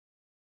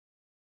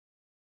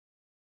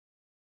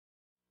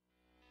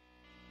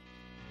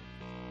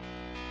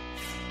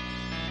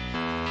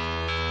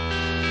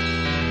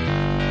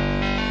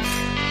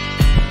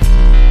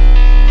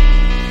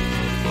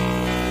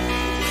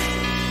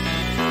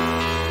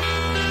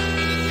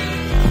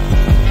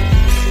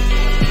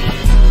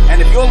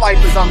your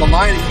life is on the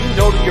line and you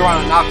know that you're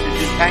on an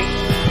oxygen tank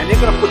and they're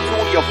going to put you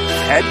on your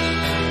head,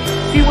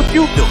 see what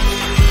you do.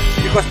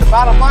 Because the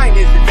bottom line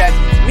is that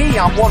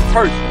me, I'm one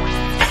person.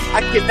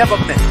 I can never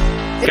miss.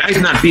 The guy's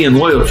not being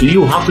loyal to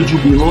you. How could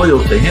you be loyal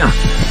to him?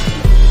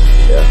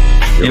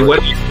 Yeah. And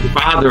whether you're your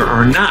father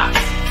or not.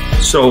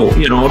 So,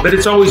 you know, but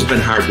it's always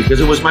been hard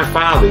because it was my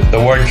father. The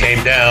word came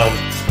down,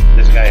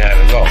 this guy had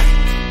to go.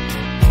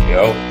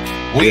 You know,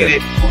 we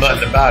didn't know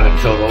nothing about him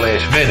until the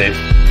last minute.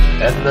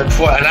 And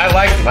I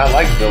liked him. I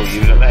liked Bill. He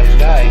was a nice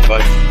guy,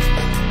 but...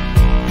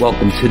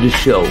 Welcome to the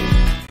show.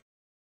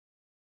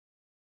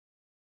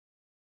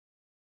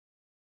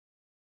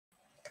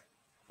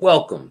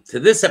 Welcome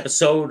to this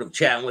episode of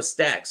Chatting with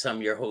Staxx.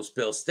 I'm your host,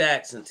 Bill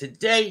Staxx, and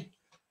today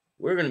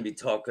we're going to be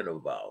talking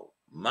about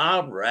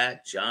mob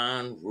rat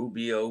John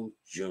Rubeo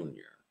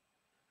Jr.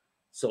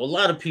 So a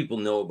lot of people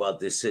know about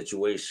this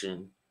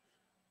situation,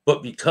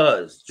 but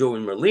because Joey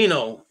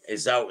Merlino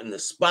is out in the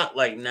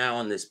spotlight now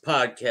on this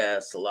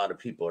podcast, a lot of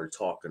people are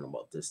talking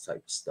about this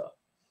type of stuff.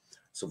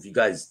 So if you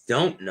guys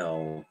don't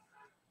know,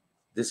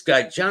 this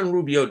guy, John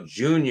Rubeo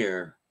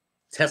Jr.,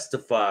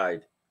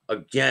 testified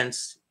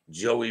against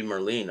Joey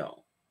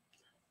Merlino,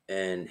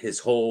 and his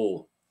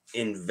whole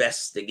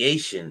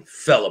investigation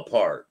fell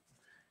apart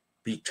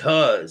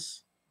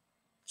because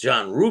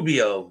John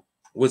Rubeo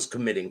was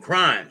committing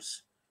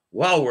crimes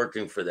while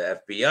working for the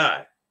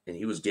FBI, and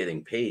he was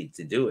getting paid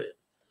to do it.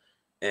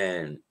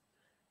 And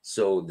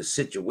so the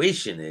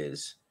situation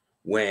is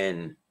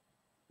when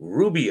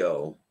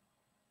Rubeo,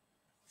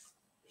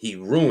 he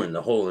ruined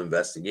the whole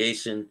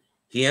investigation.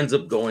 He ends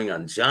up going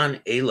on John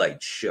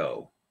A-Light's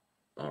show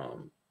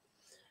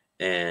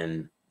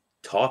and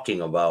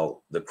talking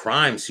about the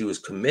crimes he was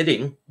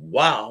committing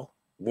while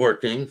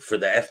working for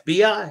the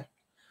FBI.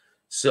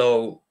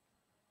 So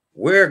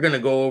we're going to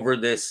go over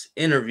this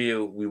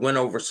interview. We went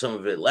over some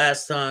of it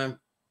last time,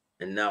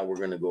 and now we're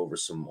going to go over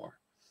some more.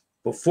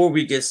 Before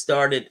we get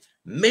started,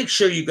 make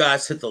sure you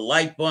guys hit the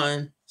like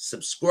button,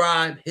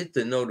 subscribe, hit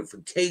the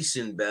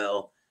notification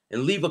bell,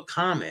 and leave a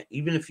comment.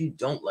 Even if you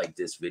don't like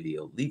this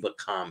video, leave a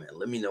comment.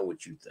 Let me know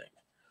what you think.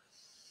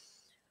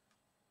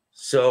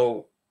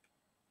 So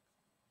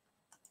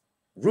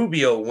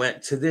Rubeo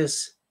went to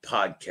this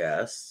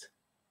podcast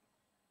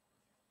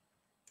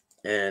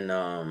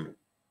and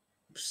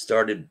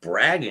started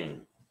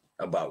bragging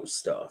about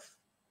stuff.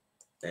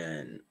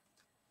 And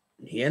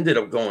he ended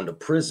up going to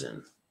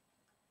prison.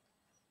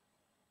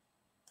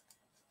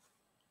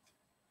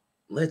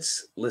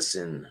 Let's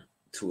listen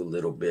to a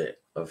little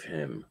bit of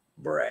him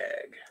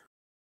brag.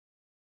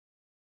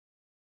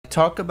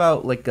 Talk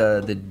about like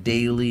the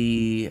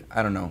daily,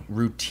 I don't know,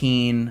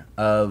 routine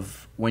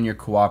of when you're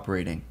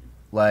cooperating.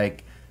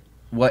 Like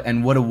what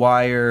a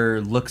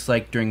wire looks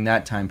like during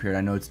that time period.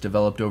 I know it's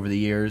developed over the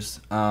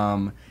years,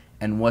 and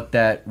what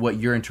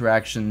your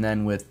interaction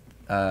then with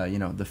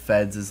the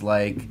feds is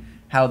like,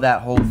 how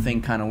that whole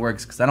thing kind of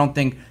works. Because I don't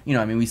think,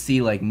 we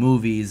see like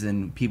movies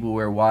and people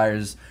wear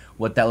wires,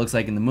 what that looks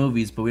like in the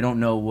movies, but we don't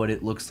know what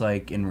it looks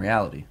like in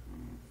reality.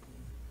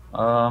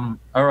 All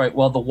right.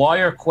 Well, the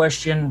wire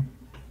question,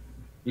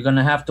 you're going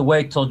to have to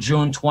wait till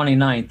June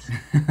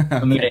 29th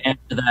for me to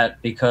answer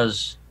that,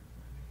 because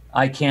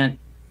I can't.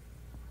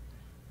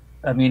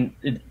 I mean,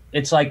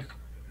 it's like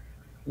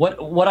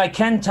what I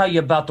can tell you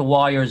about the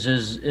wires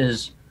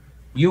is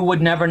you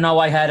would never know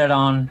I had it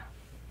on.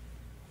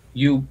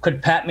 You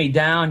could pat me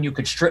down. You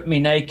could strip me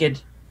naked.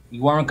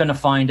 You weren't going to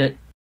find it.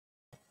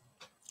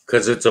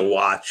 Because it's a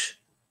watch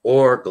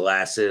or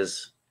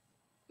glasses.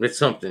 It's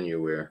something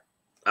you wear.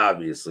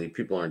 Obviously,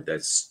 people aren't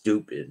that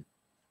stupid.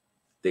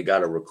 They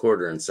got a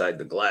recorder inside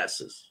the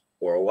glasses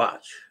or a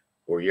watch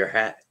or your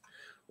hat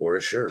or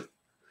a shirt.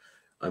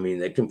 I mean,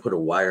 they can put a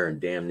wire in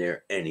damn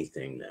near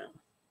anything now.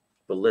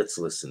 But let's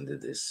listen to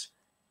this.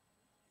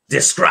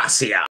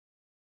 Disgracia.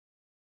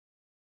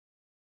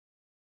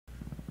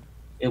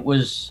 It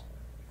was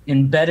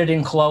embedded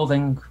in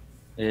clothing.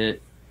 I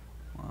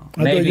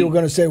thought you were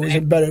going to say it was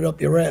embedded up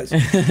your ass.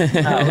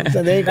 No.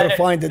 So they ain't going to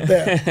find it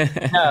there.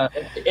 No,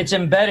 it's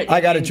embedded.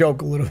 I got to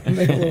joke a little,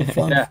 make a little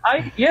fun.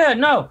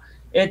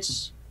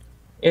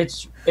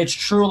 It's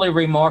truly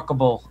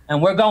remarkable.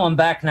 And we're going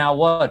back now,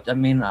 what? I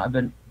mean, I've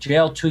been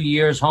jailed 2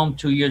 years, home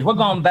 2 years. We're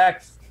going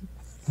back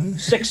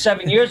 6,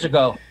 7 years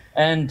ago.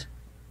 And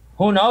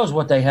who knows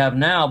what they have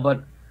now,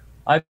 but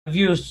I've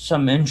used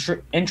some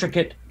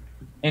intricate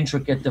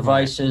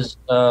devices.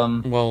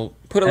 Well,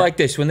 put it like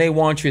this. When they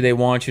want you, they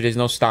want you. There's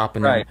no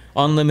stopping them.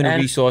 Unlimited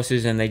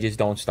resources, and they just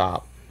don't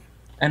stop.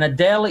 And a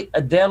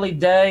daily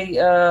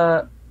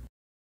day.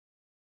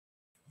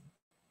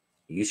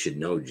 You should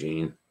know,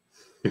 Gene.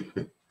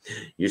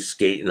 You're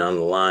skating on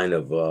the line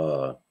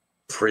of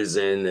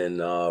prison and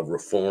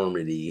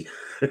reformity.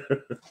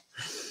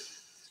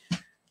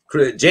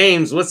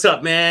 James, what's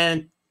up,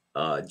 man?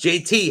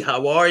 JT,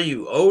 how are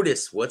you?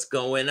 Otis, what's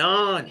going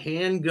on?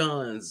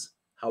 Handguns,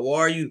 how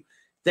are you?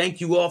 Thank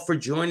you all for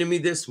joining me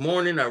this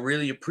morning. I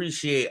really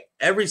appreciate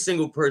every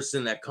single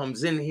person that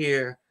comes in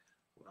here.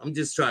 I'm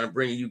just trying to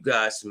bring you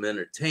guys some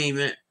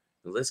entertainment.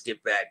 Let's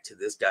get back to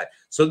this guy.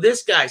 So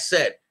this guy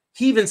said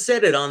He even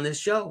said it on this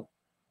show.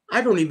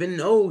 I don't even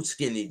know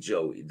Skinny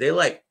Joey. They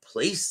like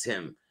placed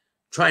him,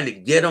 trying to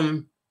get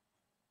him,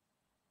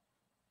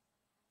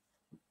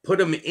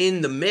 put him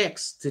in the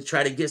mix to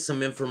try to get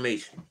some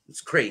information.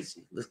 It's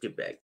crazy. Let's get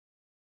back.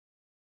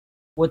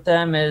 With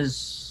them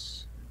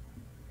is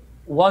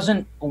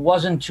wasn't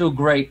too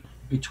great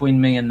between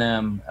me and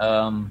them.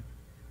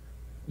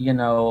 You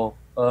know,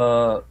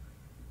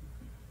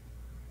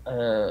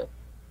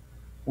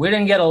 we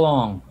didn't get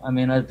along. I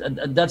mean,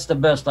 that's the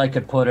best I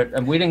could put it.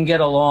 And we didn't get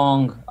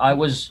along.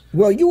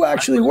 Well, you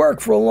actually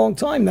worked for a long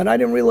time, man. I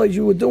didn't realize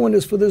you were doing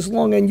this for this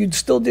long, and you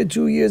still did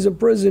 2 years of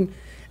prison.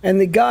 And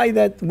the guy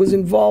that was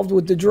involved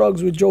with the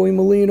drugs with Joey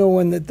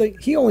Merlino and the thing,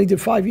 he only did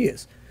 5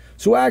 years.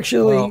 So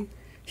actually,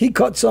 he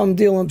cut some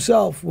deal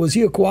himself. Was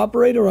he a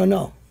cooperator or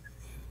no?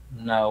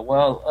 No.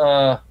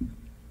 Well,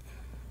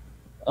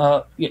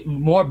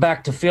 more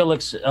back to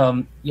Felix,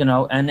 you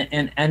know,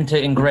 and to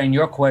ingrain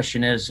your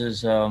question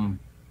is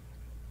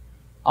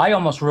I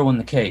almost ruined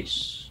the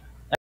case.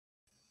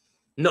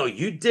 No,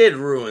 you did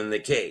ruin the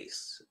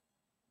case.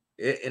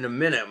 In a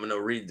minute, I'm going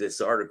to read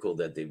this article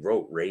that they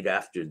wrote right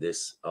after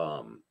this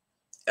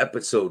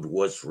episode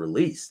was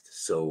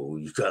released. So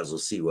you guys will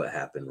see what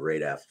happened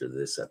right after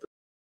this episode.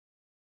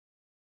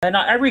 And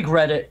I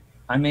regret it.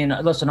 I mean,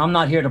 listen, I'm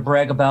not here to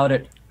brag about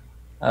it.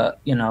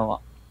 You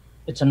know,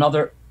 it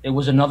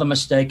was another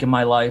mistake in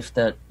my life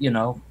that, you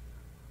know,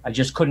 I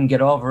just couldn't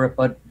get over it.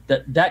 But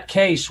that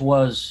case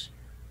was,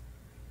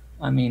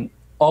 I mean,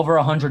 over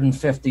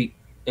 150.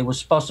 It was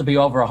supposed to be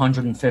over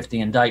 150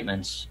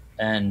 indictments.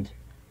 And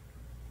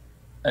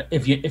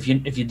if you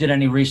did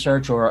any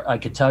research, or I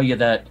could tell you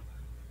that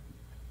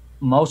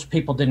most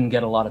people didn't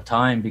get a lot of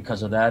time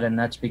because of that. And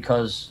that's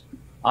because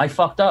I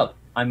fucked up.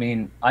 I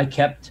mean, I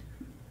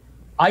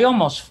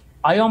almost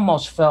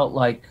felt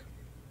like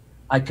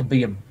I could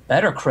be a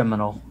better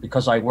criminal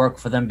because I worked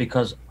for them,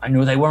 because I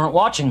knew they weren't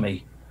watching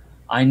me.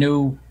 I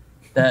knew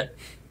that,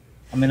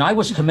 I mean, I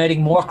was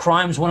committing more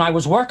crimes when I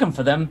was working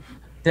for them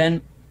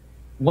than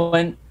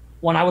when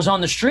I was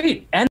on the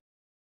street. And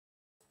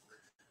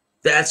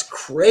that's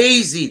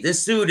crazy.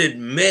 This dude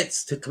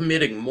admits to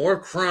committing more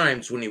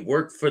crimes when he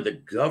worked for the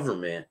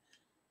government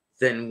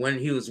than when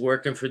he was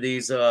working for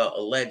these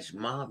alleged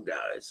mob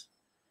guys.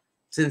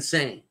 It's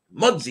insane.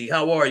 Muggsy,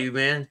 how are you,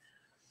 man?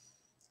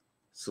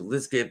 So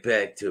let's get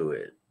back to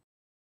it.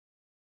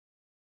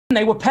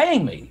 They were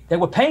paying me. They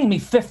were paying me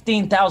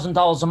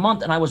 $15,000 a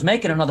month, and I was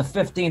making another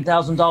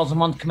 $15,000 a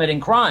month committing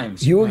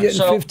crimes. You were getting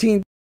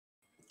 15.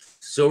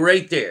 So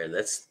right there,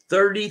 that's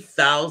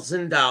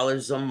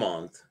 $30,000 a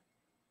month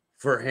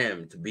for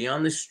him to be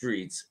on the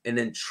streets and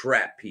then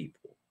trap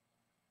people.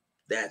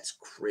 That's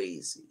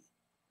crazy.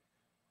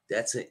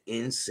 That's an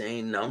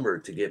insane number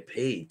to get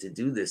paid to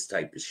do this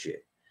type of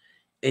shit.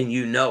 And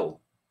you know,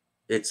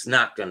 it's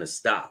not going to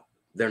stop.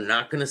 They're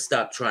not going to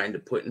stop trying to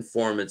put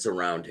informants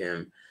around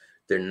him.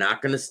 They're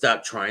not going to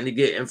stop trying to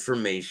get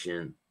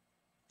information.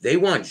 They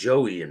want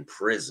Joey in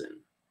prison.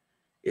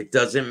 It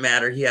doesn't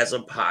matter. He has a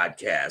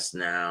podcast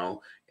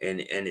now, and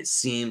it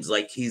seems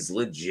like he's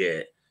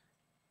legit.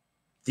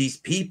 These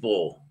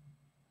people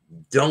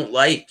don't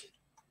like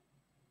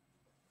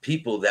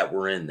people that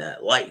were in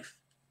that life.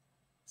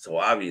 So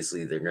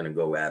obviously they're going to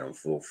go at him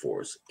full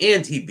force.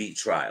 And he beat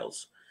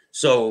trials.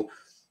 So,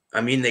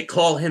 I mean, they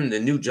call him the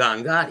new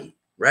John Gotti,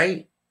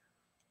 right?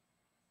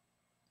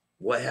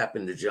 What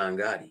happened to John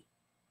Gotti?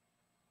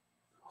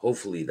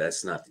 Hopefully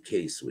that's not the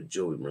case with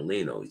Joey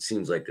Merlino. He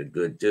seems like a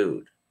good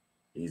dude.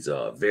 He's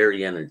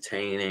very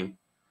entertaining.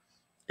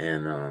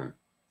 And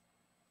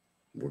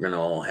we're going to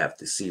all have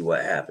to see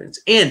what happens.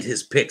 And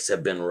his picks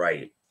have been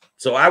right.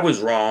 So I was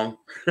wrong.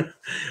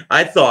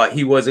 I thought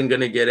he wasn't going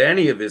to get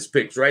any of his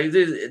picks right.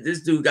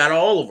 This dude got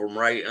all of them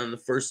right on the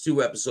first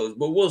 2 episodes.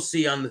 But we'll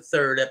see on the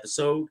 3rd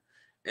episode.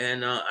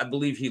 And I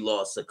believe he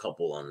lost a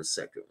couple on the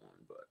 2nd one.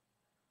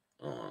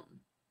 But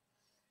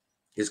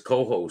his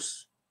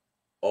co-hosts,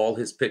 all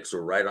his picks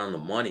were right on the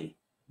money.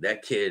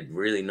 That kid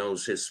really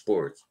knows his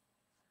sports.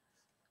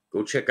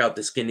 Go check out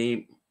the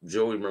Skinny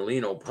Joey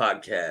Merlino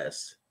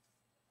podcast.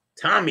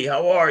 Tommy,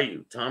 how are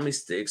you? Tommy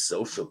Sticks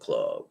Social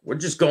Club. We're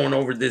just going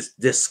over this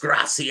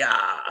Disgracia.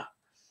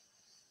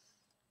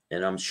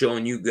 And I'm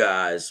showing you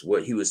guys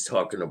what he was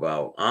talking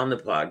about on the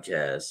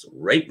podcast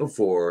right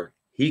before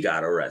he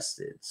got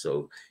arrested.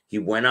 So he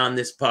went on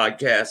this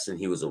podcast and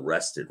he was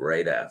arrested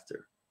right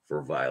after for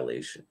a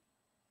violation.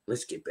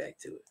 Let's get back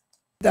to it.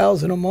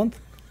 $1,000 a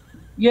month?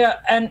 Yeah,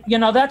 and you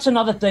know, that's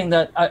another thing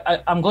that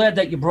I'm glad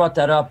that you brought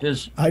that up.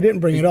 Is I didn't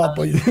bring it up,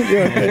 but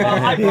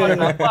well, I brought it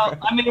up. Well,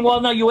 I mean,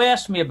 no, you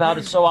asked me about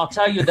it, so I'll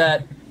tell you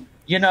that,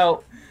 you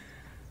know,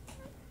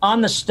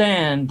 on the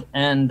stand,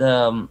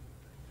 and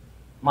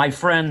my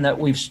friend that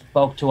we've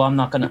spoke to, I'm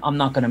not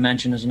gonna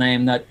mention his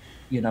name, that,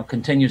 you know,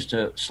 continues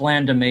to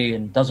slander me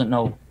and doesn't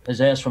know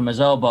his ass from his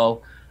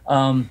elbow.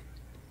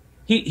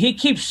 He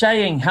keeps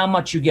saying how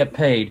much you get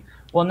paid.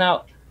 Well,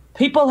 now,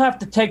 people have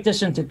to take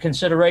this into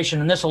consideration,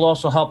 and this will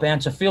also help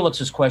answer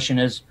Felix's question,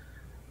 is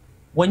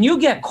when you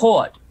get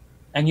caught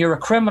and you're a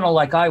criminal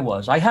like I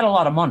was, I had a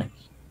lot of money.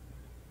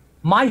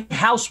 my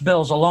house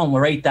bills alone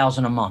were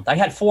 $8,000 a month. I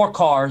had 4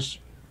 cars,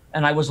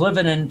 and I was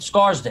living in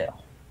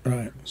Scarsdale.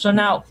 Right. So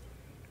now,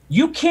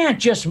 you can't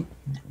just,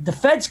 the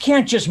feds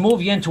can't just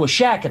move you into a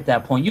shack at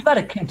that point. You got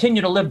to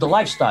continue to live the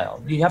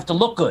lifestyle. You have to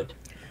look good.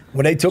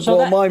 Well, they took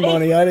all my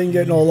money. I didn't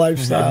get no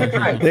lifestyle.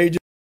 They just.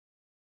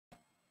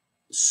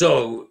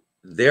 So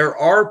there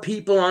are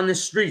people on the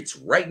streets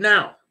right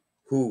now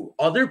who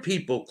other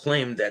people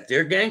claim that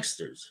they're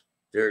gangsters.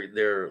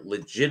 They're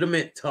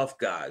legitimate tough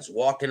guys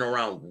walking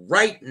around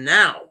right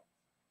now,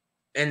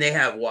 and they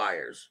have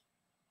wires,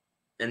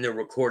 and they're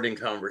recording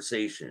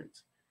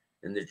conversations,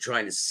 and they're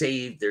trying to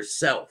save their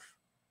self.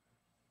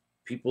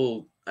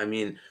 People, I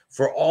mean,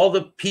 for all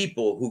the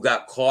people who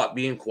got caught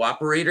being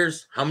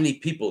cooperators, how many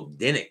people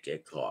didn't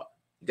get caught?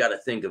 You got to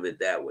think of it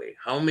that way.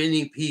 How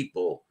many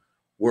people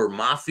were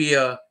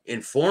mafia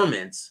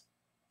informants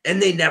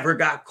and they never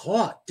got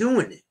caught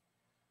doing it?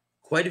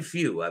 Quite a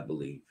few, I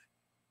believe.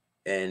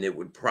 And it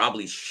would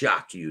probably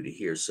shock you to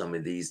hear some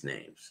of these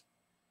names.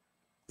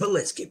 But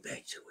let's get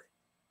back to it.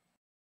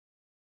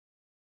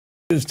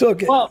 Just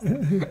took it. Well,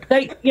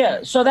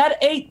 so that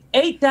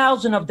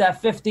 8,000 of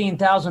that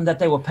 15,000 that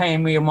they were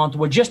paying me a month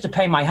were just to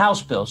pay my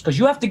house bills, because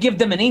you have to give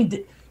them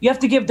you have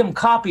to give them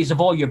copies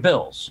of all your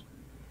bills.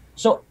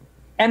 So,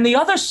 and the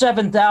other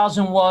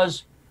 7,000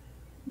 was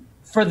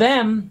for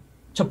them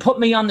to put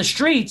me on the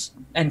streets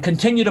and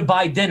continue to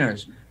buy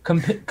dinners,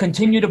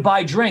 continue to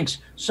buy drinks.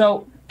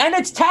 So, and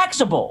it's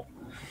taxable.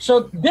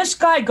 So this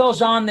guy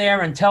goes on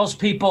there and tells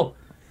people,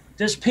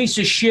 this piece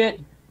of shit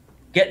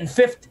getting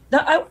 50.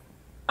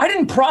 I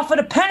didn't profit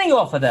a penny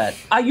off of that.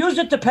 I used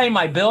it to pay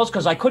my bills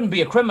because I couldn't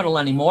be a criminal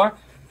anymore.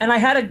 And I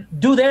had to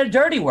do their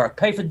dirty work,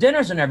 pay for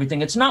dinners and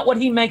everything. It's not what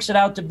he makes it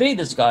out to be,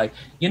 this guy.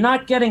 You're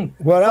not getting...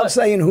 Without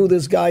saying who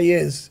this guy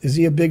is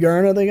he a big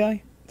earner, the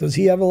guy? Does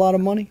he have a lot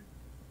of money?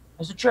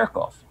 He's a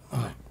jerk-off.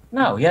 Oh.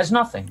 No, he has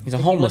nothing. He's a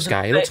homeless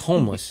guy. He looks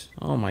homeless.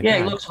 Oh, my God. Yeah,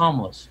 he looks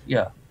homeless.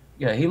 Yeah.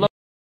 Yeah, he looks...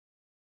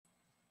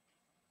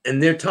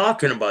 And they're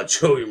talking about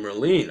Joey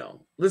Merlino.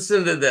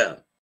 Listen to them.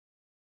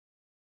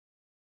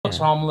 Looks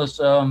homeless.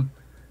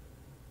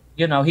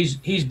 You know,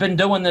 he's been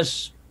doing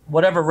this,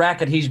 whatever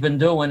racket he's been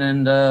doing,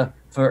 and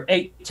for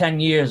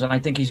 8-10 years, and I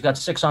think he's got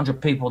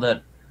 600 people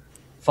that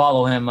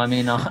follow him. I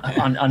mean, on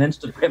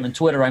Instagram and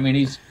Twitter. I mean,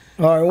 he's...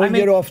 All right, when we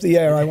get off the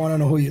air, I want to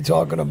know who you're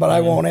talking about. I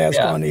won't ask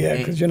on the air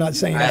because you're not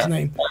saying his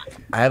name.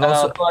 I have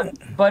also...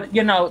 but,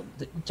 you know,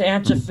 to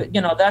answer, you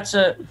know, that's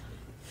a...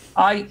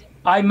 I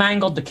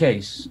mangled the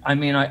case. I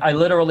mean, I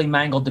literally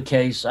mangled the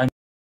case. All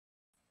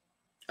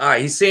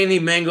right, he's saying he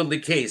mangled the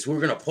case. We're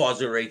going to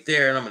pause it right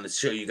there, and I'm going to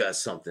show you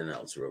guys something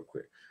else real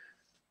quick.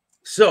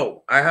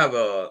 So I have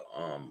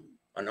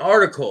an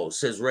article, it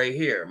says right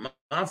here,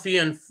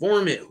 Mafia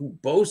informant who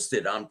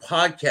boasted on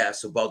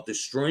podcasts about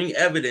destroying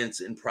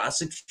evidence in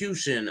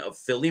prosecution of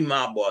Philly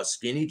mob boss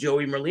Skinny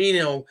Joey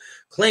Merlino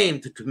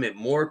claimed to commit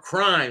more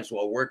crimes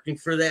while working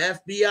for the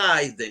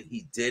FBI than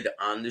he did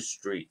on the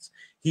streets.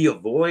 He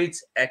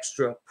avoids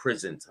extra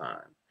prison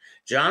time.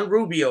 John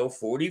Rubeo,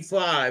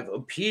 45,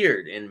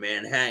 appeared in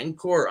Manhattan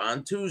court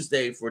on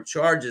Tuesday for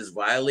charges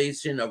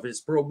violation of his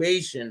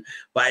probation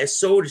by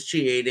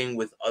associating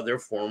with other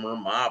former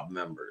mob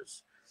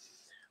members.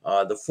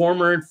 The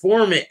former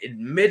informant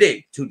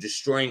admitted to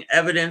destroying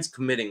evidence,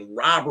 committing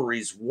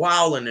robberies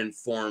while an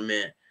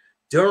informant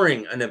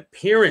during an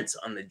appearance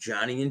on the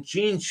Johnny and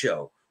Gene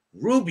show.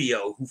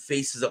 Rubeo, who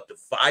faces up to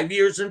 5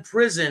 years in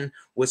prison,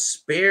 was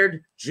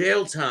spared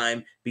jail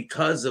time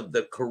because of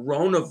the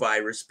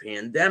coronavirus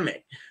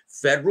pandemic.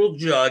 Federal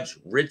Judge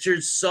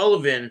Richard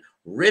Sullivan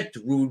ripped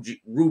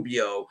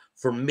Rubeo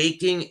for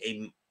making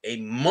a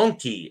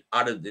monkey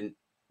out of the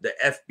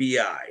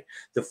FBI.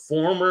 The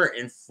former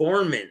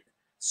informant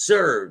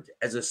served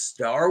as a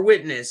star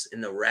witness in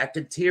the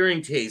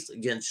racketeering case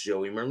against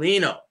Joey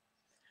Merlino.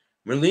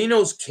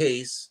 Merlino's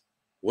case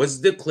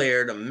was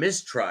declared a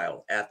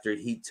mistrial after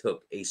he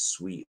took a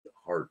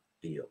sweetheart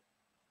deal.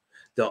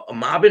 The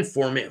mob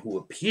informant who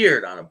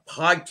appeared on a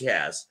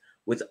podcast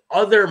with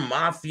other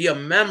mafia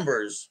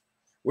members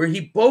where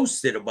he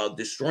boasted about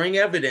destroying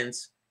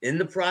evidence in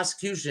the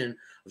prosecution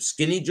of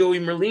Skinny Joey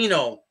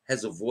Merlino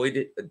has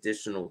avoided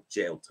additional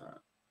jail time.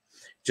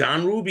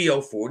 John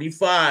Rubeo,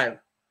 45,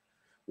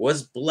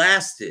 was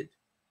blasted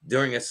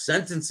during a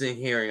sentencing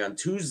hearing on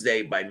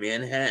Tuesday by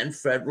Manhattan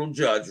federal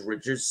judge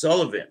Richard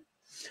Sullivan,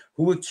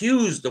 who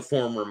accused the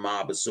former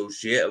mob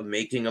associate of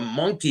making a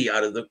monkey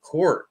out of the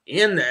court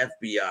and the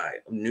FBI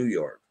of New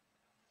York.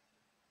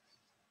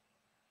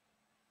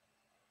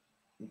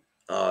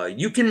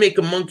 You can make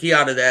a monkey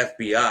out of the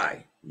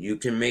FBI. You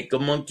can make a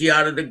monkey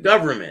out of the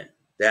government.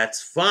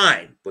 That's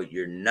fine, but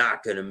you're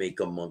not going to make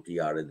a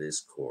monkey out of this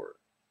court.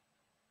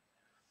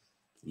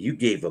 You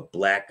gave a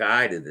black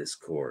eye to this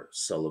court,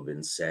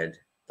 Sullivan said.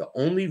 The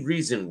only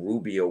reason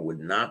Rubeo would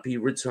not be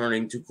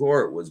returning to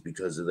court was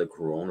because of the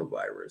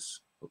coronavirus,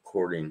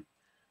 according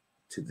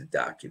to the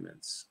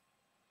documents.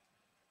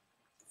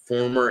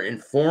 Former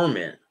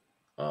informant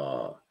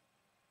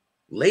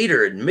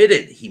later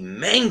admitted he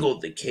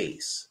mangled the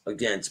case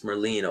against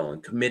Merlino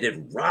and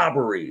committed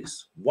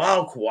robberies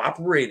while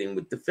cooperating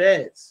with the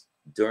feds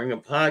during a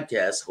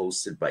podcast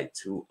hosted by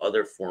 2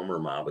 other former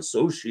mob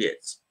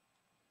associates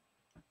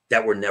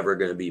that were never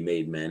going to be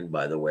made men,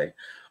 by the way.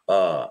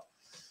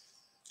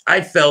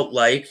 I felt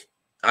like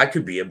I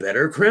could be a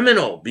better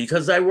criminal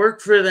because I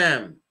worked for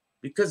them,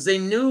 because they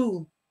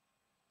knew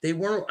they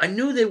weren't, I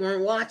knew they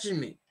weren't watching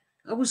me.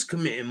 I was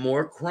committing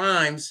more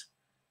crimes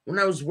when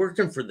I was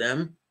working for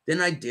them than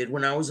I did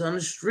when I was on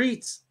the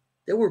streets.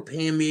 They were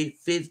paying me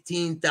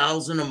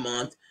 $15,000 a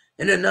month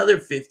and another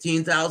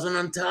 $15,000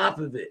 on top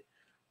of it.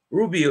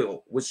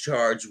 Rubeo was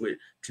charged with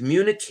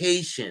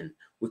communication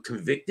with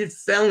convicted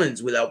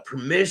felons without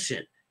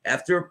permission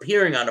after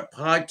appearing on a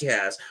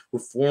podcast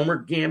with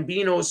former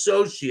Gambino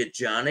associate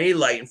John A.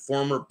 Light and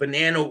former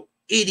Banana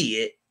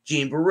idiot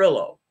Gene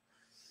Barillo.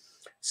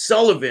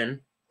 Sullivan,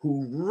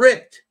 who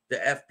ripped the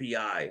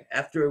FBI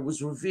after it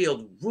was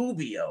revealed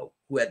Rubeo,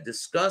 who had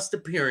discussed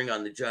appearing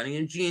on the Johnny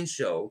and Gene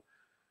show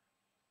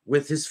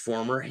with his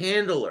former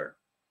handler.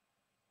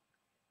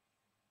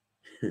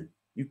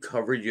 You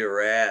covered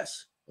your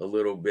ass a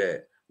little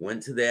bit,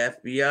 went to the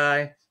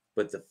FBI,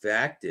 but the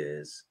fact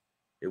is,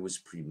 it was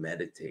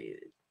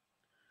premeditated.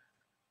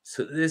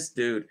 So this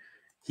dude,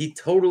 he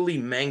totally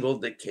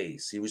mangled the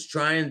case. He was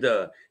trying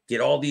to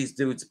get all these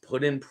dudes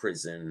put in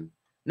prison.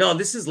 No,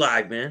 this is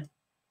live, man.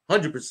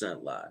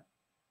 100% live.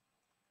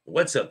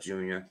 What's up,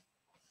 Junior?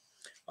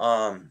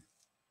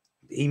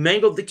 He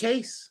mangled the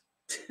case.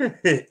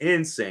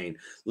 Insane.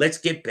 Let's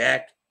get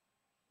back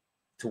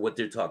to what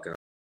they're talking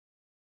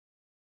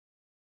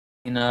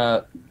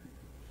about.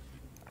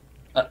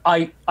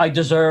 I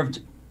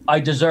deserved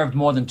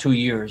more than 2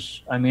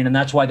 years. I mean, and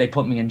that's why they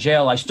put me in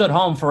jail. I stood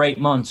home for 8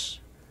 months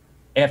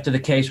after the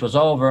case was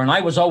over, and I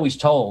was always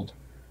told,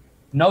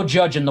 no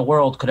judge in the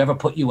world could ever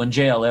put you in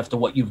jail after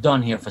what you've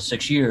done here for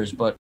 6 years.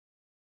 But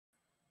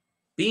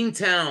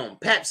Beantown,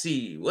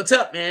 Pepsi, what's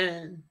up,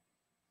 man?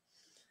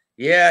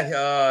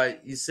 Yeah,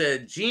 you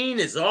said Gene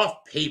is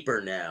off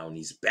paper now, and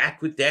he's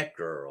back with that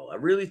girl. I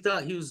really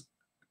thought he was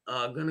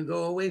going to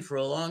go away for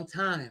a long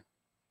time.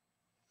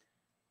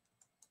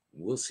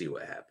 We'll see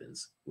what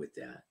happens with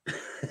that.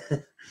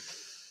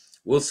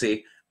 We'll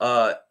see.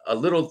 A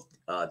little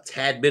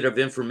tad bit of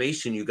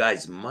information you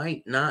guys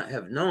might not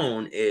have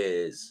known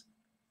is,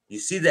 you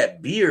see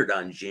that beard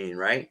on Gene,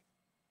 right?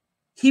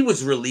 He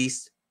was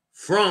released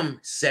from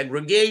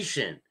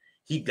segregation.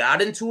 He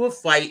got into a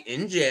fight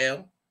in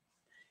jail,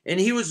 and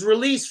he was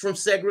released from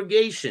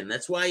segregation.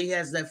 That's why he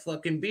has that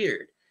fucking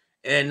beard.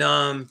 And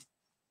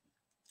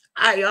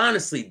I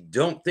honestly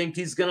don't think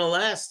he's going to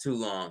last too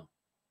long.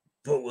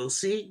 But we'll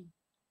see.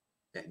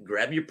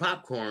 Grab your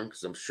popcorn,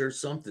 because I'm sure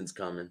something's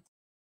coming.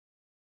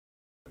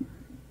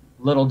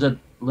 Little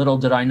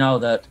did I know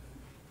that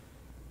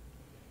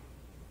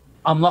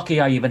I'm lucky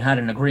I even had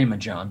an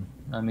agreement, John.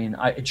 I mean,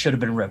 it should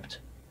have been ripped.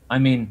 I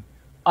mean,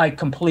 I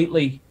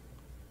completely...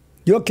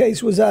 Your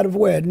case was out of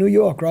where? New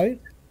York, right?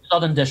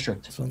 Southern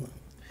District.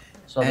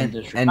 Southern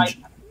District.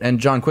 And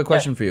John, quick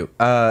question for you.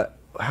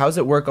 How's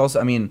it work also?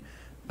 I mean,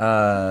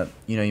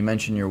 you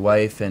mentioned your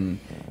wife, and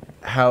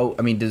how,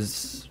 I mean,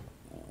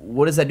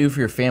 what does that do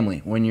for your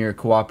family when you're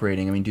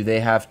cooperating? I mean,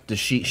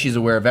 she's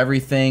aware of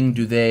everything?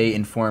 Do they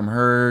inform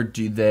her?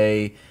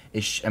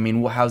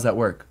 How's that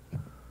work?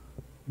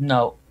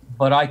 No,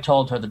 but I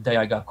told her the day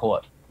I got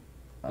caught,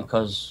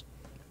 because,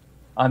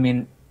 I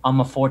mean, I'm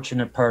a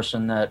fortunate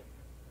person that,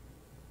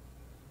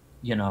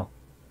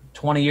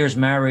 20 years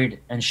married,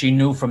 and she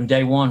knew from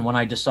day one when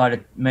I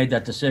made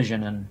that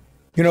decision. And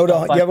you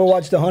ever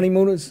watch The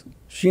Honeymooners?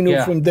 She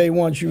knew from day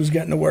one she was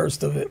getting the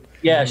worst of it.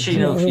 Yeah, she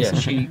knew. Yeah,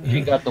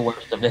 she got the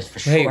worst of it for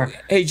sure.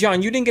 Hey,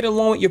 John, you didn't get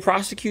along with your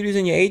prosecutors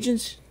and your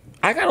agents?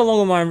 I got along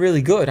with mine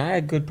really good. I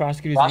had good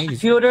prosecutors and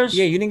agents. Prosecutors?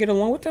 Yeah, you didn't get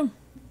along with them?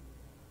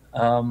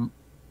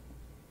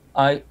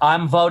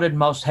 I'm voted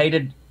most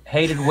hated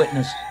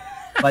witness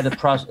by the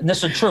prosecutor. And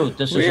this is the truth.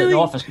 This is an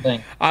office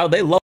thing. Oh,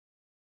 they love.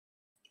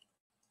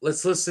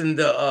 Let's listen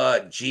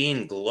to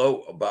Gene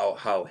gloat about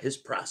how his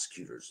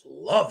prosecutors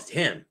loved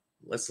him.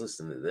 Let's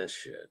listen to this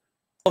shit.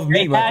 Love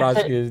me, my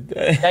prosecutors.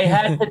 They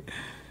had to.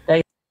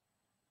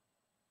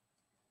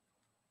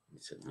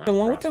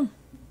 Along with them?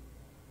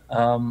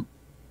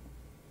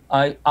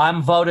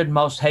 I'm voted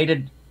most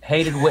hated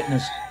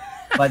witness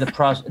by the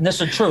prosecutor. And this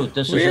is the truth.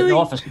 This is an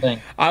office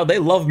thing. Oh, they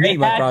love me,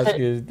 my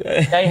prosecutors.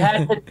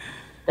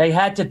 They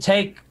had to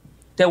take.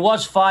 There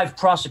was 5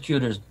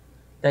 prosecutors.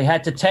 They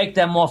had to take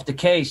them off the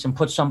case and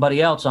put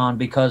somebody else on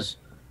because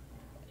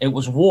it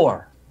was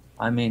war.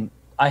 I mean,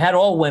 I had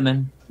all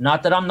women.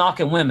 Not that I'm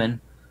knocking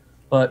women,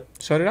 but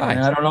so did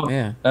I. I don't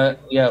know.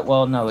 Yeah.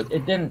 Well, no,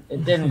 it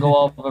didn't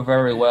go over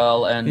very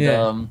well.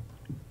 And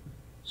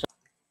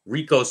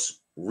Rico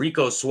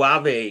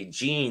Suave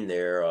Gene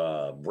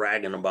there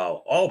bragging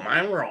about,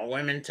 mine were all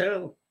women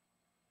too.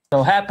 So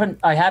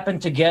I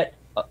happened to get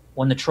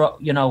when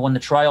the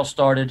trial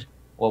started,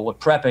 or with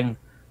prepping,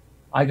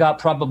 I got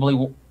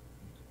probably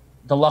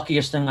the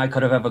luckiest thing I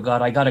could have ever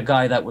got. I got a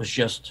guy that was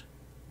just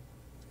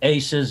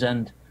aces,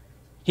 and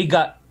he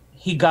got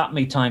he got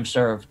me time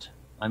served.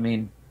 I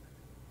mean,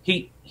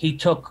 he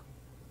took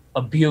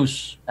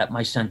abuse at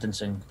my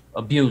sentencing.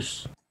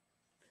 Abuse.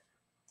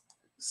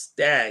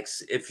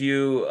 Staxx, if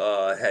you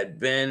had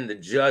been the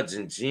judge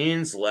in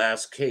Gene's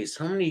last case,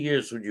 how many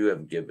years would you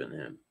have given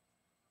him?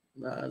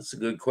 That's a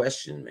good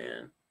question,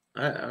 man.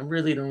 I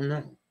really don't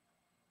know.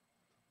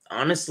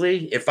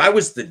 Honestly, if I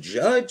was the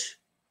judge,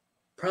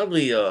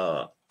 probably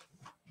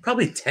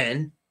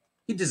 10.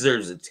 He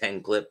deserves a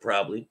 10 clip,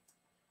 probably.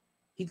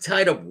 He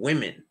tied up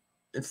women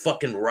and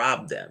fucking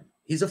robbed them.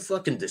 He's a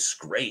fucking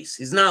disgrace.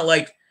 He's not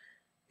like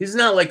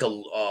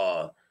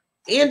a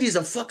Andy's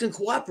a fucking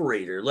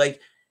cooperator.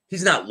 Like,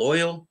 he's not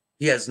loyal.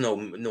 He has no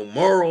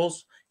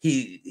morals.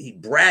 He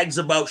brags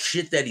about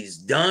shit that he's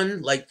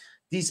done. Like,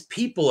 these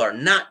people are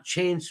not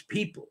changed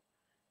people.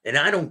 And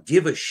I don't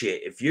give a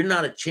shit. If you're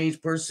not a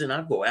changed person,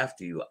 I'll go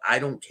after you. I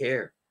don't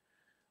care.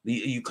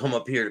 You come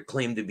up here to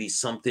claim to be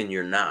something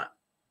you're not.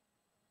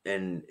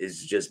 And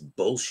it's just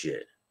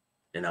bullshit.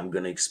 And I'm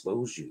going to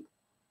expose you.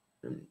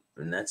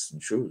 And that's the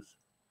truth.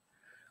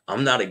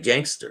 I'm not a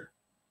gangster.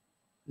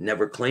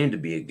 Never claimed to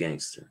be a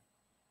gangster.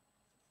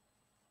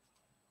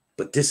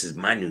 But this is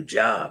my new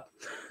job.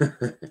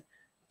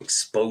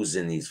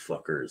 Exposing these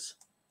fuckers.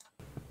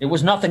 It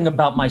was nothing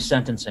about my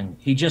sentencing.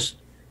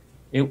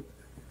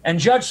 And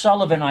Judge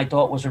Sullivan, I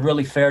thought, was a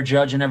really fair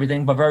judge and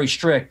everything, but very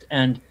strict.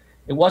 And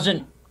it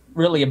wasn't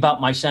really about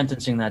my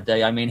sentencing that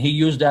day. I mean, he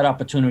used that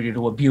opportunity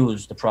to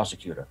abuse the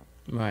prosecutor.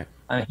 Right.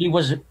 He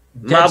was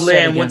dead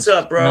set what's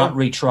up, bro? Not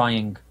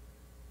retrying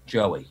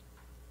Joey.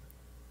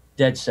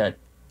 Dead set.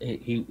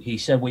 He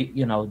said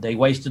they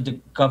wasted the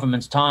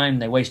government's time,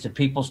 they wasted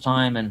people's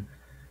time, and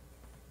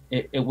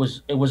it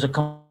was a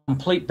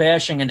complete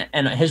bashing.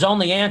 And his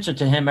only answer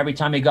to him every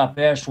time he got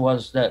bashed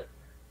was that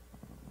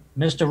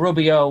Mr.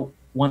 Rubeo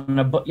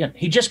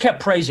he just kept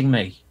praising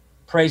me.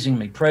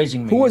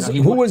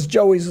 Who was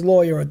Joey's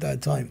lawyer at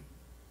that time?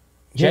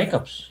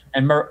 Jacobs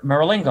and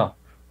Merlino.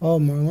 Oh,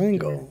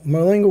 Merlino.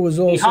 Merlino was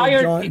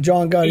also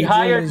John Gotti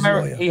Jr.'s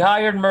lawyer. He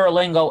hired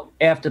Merlino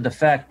after the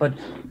fact, but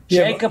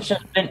Jacobs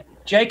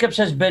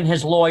has been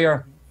his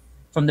lawyer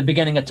from the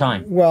beginning of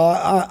time.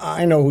 Well,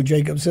 I know who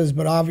Jacobs is,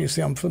 but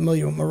obviously I'm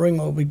familiar with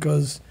Merlino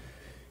because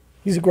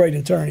he's a great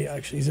attorney,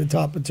 actually. He's a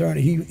top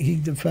attorney. He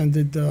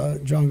defended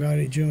John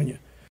Gotti Jr.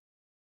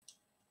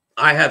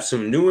 I have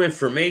some new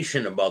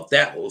information about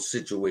that whole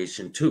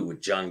situation, too,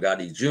 with John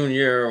Gotti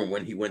Jr. and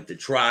when he went to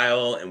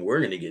trial, and we're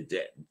going to get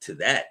to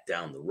that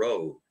down the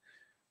road.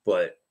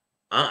 But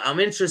I'm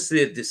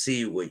interested to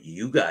see what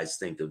you guys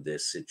think of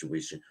this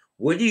situation.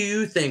 What do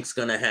you think is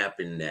going to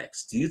happen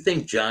next? Do you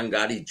think John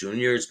Gotti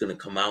Jr. is going to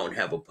come out and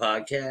have a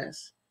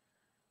podcast?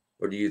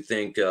 Or do you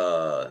think,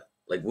 what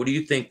do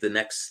you think the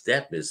next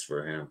step is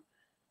for him?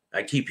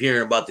 I keep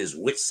hearing about this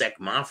Witsec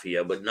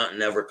Mafia, but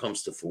nothing ever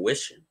comes to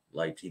fruition.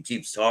 Like, he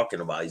keeps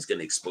talking about he's going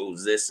to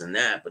expose this and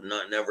that, but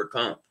nothing ever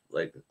comes.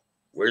 Like,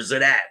 where's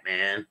it at,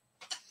 man?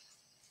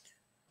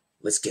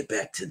 Let's get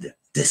back to the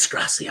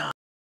disgracia.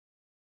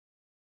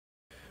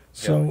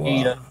 So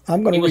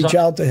I'm going to reach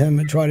out to him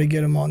and try to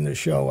get him on the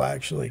show,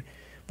 actually.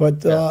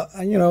 But,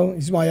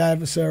 he's my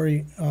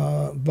adversary,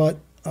 but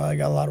I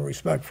got a lot of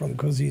respect for him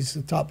because he's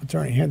a top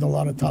attorney. He handled a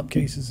lot of top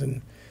cases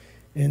in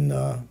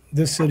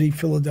this city,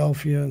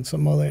 Philadelphia, and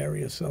some other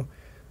areas. So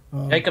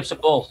Jacobs a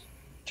bull.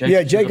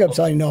 Jacobs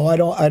I know. I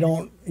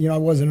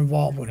wasn't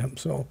involved with him.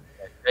 So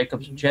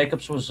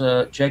Jacobs was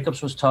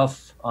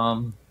tough.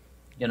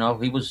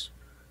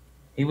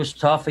 He was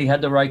tough. He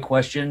had the right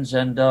questions,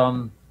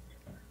 and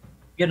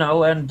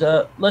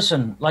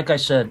listen, like I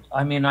said,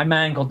 I mean, I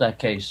mangled that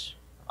case.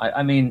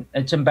 I mean,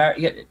 it's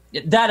embarrassing.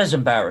 That is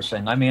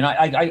embarrassing. I mean,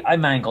 I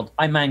mangled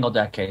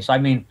that case. I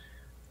mean,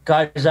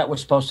 guys that were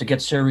supposed to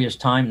get serious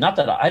time. Not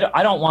that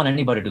I don't want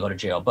anybody to go to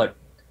jail, but.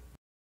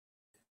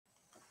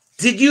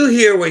 Did you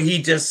hear what he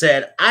just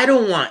said? I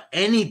don't want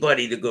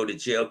anybody to go to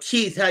jail.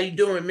 Keith, how you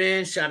doing,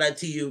 man? Shout out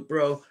to you,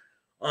 bro.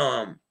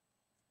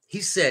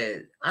 He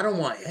said, I don't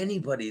want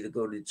anybody to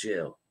go to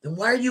jail. Then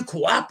why are you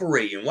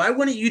cooperating? Why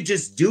wouldn't you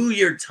just do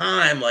your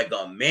time like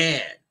a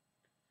man?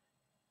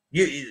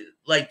 You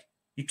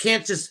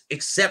can't just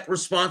accept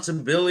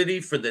responsibility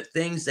for the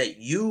things that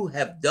you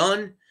have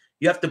done.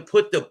 You have to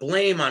put the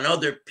blame on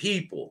other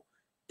people.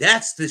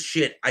 That's the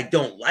shit I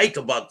don't like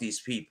about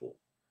these people.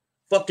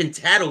 Fucking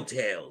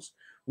tattletales.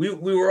 We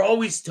were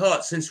always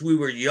taught since we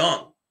were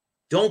young,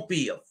 don't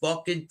be a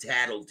fucking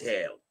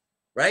tattletale,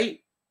 right?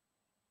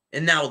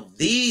 And now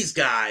these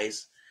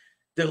guys,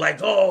 they're like,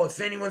 oh, if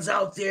anyone's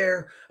out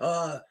there,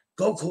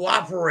 go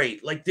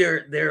cooperate. Like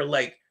they're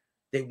like,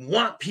 they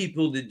want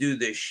people to do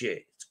this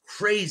shit. It's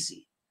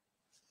crazy.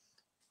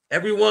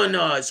 Everyone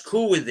is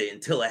cool with it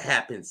until it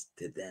happens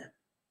to them,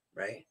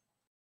 right?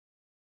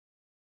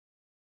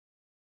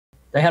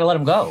 They had to let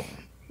him go.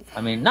 I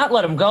mean, not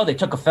let him go. They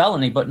took a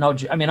felony, but no.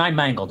 I mean, I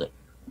mangled it.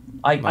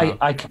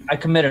 I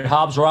committed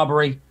Hobbs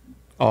robbery.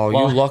 Oh,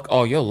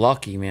 you're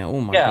lucky, man. Oh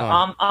my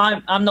God.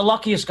 Yeah, I'm the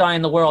luckiest guy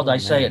in the world. I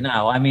say it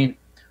now. I mean,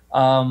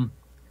 I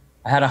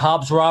had a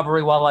Hobbs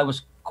robbery while I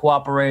was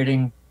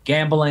cooperating,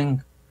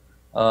 gambling.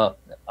 I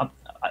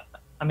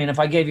I mean, if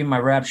I gave you my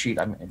rap sheet,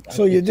 I mean.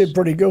 So you did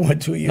pretty good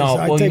with 2 years. No,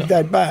 I well, take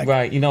that back.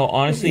 Right. You know,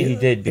 honestly, he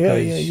did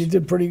because yeah, you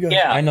did pretty good.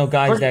 Yeah, I know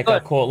guys pretty that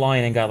got good. caught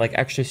lying and got like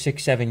extra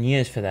 6-7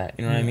 years for that.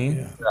 You know what I mean?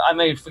 Yeah. I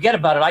mean, forget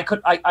about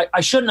it.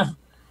 I shouldn't have.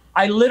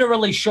 I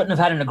literally shouldn't have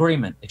had an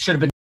agreement. It should have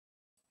been.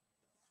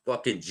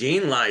 Fucking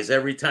Gene lies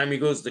every time he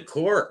goes to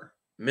court.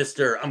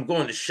 Mr. I'm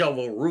going to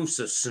shovel roofs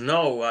of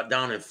snow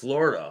down in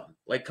Florida.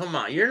 Like, come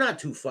on, you're not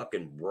too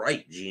fucking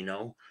bright,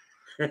 Gino.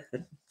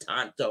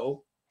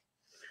 Tonto.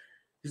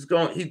 He's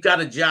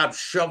got a job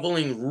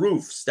shoveling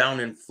roofs down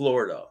in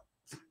Florida.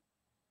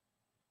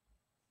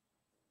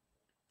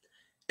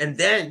 And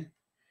then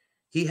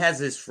he has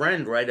his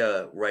friend write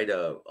a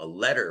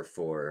letter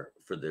for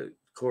the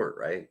court,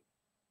 right?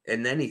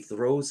 And then he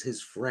throws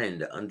his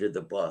friend under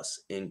the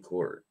bus in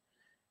court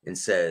and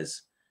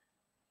says,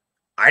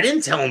 I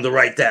didn't tell him to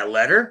write that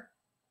letter.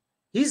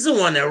 He's the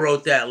one that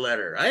wrote that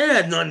letter. I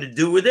had nothing to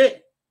do with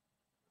it.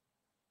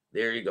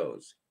 There he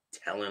goes,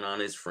 telling on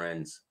his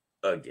friends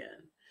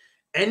again.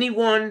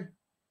 Anyone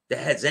that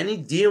has any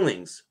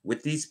dealings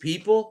with these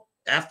people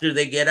after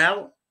they get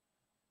out,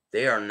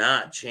 they are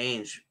not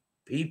changed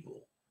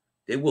people.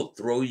 They will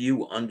throw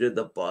you under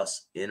the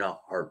bus in a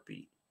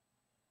heartbeat.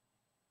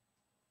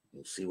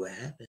 We'll see what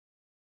happens.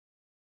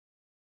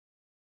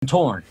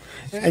 Torn.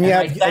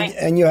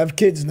 And you have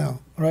kids now,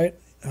 right?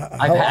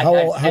 How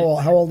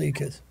old are your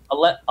kids?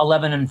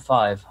 11 and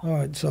 5. All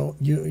right, so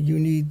you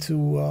need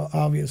to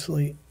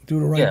obviously do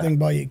the right thing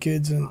by your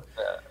kids and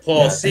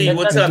Paul C,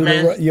 what's up,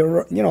 man?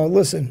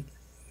 Listen,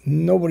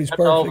 nobody's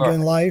perfect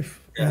in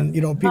life, and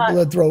people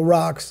that throw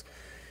rocks.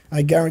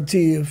 I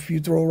guarantee if you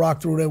throw a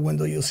rock through their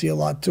window, you'll see a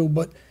lot too.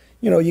 But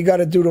you got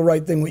to do the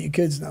right thing with your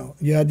kids now.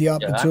 You had the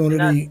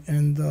opportunity,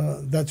 and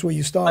that's where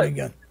you start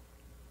again.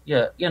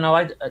 Yeah,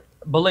 I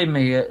believe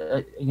me.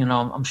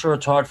 I'm sure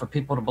it's hard for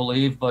people to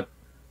believe, but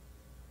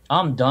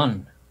I'm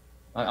done.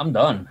 I'm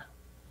done.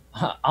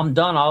 I'm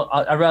done.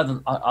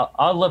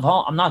 I'll live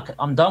home.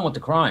 I'm done with the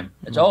crime.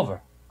 It's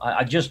over.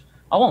 I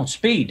won't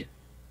speed.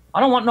 I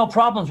don't want no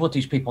problems with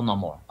these people no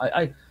more.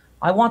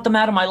 I want them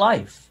out of my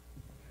life.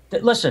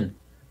 Listen,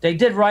 they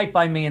did right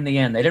by me in the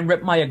end. They didn't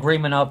rip my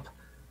agreement up.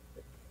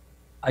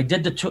 I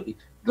did the two.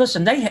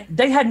 Listen,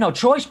 they had no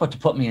choice but to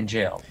put me in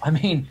jail. I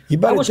mean, you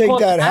better take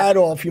that hat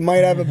off. You might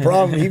have a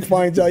problem. He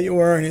finds out you're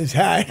wearing his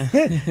hat.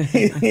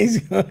 he's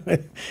gonna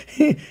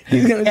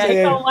say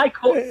he don't like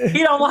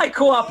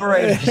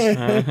cooperators.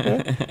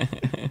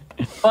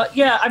 But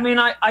yeah, I mean,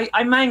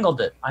 I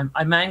mangled it.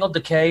 I mangled the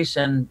case,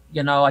 and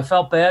I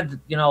felt bad.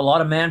 A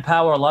lot of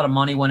manpower, a lot of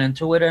money went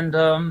into it,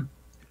 and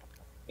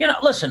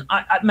listen,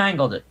 I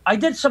mangled it. I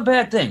did some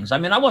bad things. I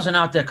mean, I wasn't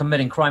out there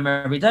committing crime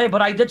every day,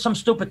 but I did some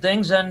stupid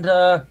things, and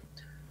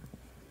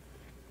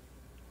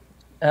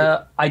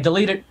I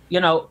deleted.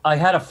 I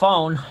had a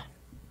phone.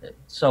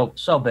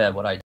 So bad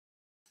what I did.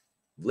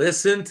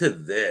 Listen to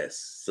this.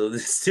 So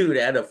this dude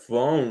had a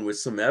phone with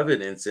some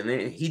evidence in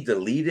it. He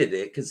deleted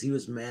it because he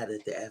was mad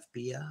at the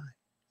FBI.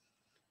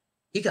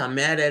 He got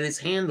mad at his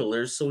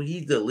handlers, so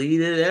he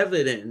deleted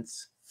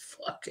evidence.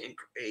 Fucking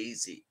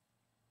crazy.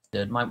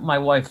 My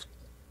wife.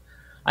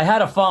 I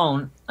had a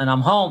phone, and I'm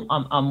home.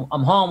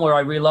 I'm home where I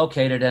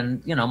relocated,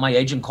 and my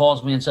agent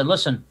calls me and said,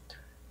 "Listen,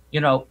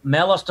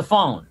 mail us the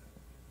phone."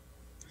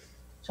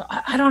 So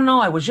I don't know.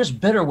 I was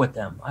just bitter with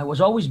them. I was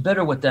always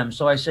bitter with them.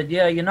 So I said,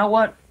 "Yeah, you know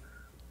what?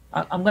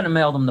 I'm going to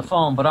mail them the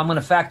phone, but I'm going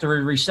to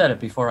factory reset it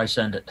before I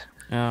send it."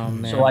 Oh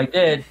man! So I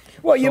did.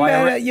 Well,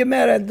 you're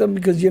mad at them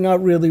because you're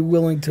not really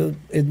willing to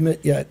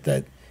admit yet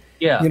that.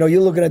 Yeah. You're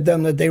looking at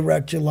them that they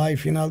wrecked your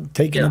life. You're not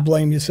taking the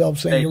blame yourself,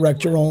 saying you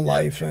wrecked your own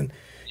life, and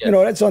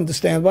that's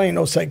understandable. I ain't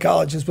no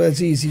psychologist, but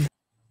it's easy.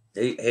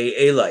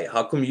 Hey, Eli,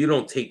 how come you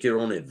don't take your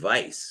own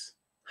advice?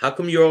 How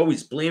come you're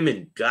always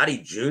blaming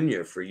Gotti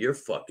Jr. for your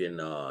fucking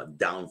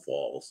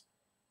downfalls?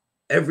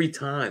 Every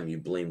time you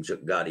blame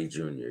Gotti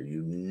Jr.,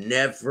 you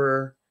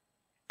never,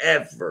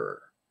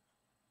 ever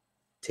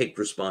take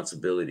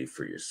responsibility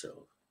for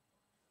yourself.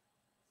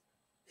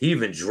 He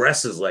even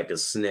dresses like a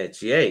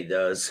snitch. Yeah, he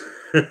does.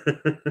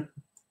 The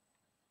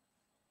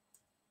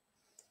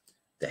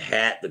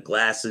hat, the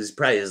glasses,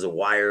 probably has a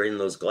wire in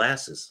those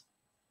glasses.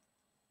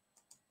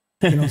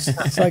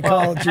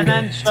 Psychology. And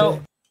then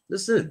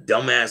This is a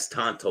dumbass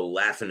Tonto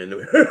laughing into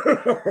it.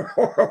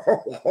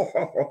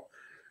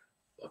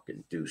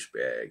 Fucking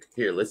douchebag.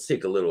 Here, let's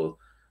take a little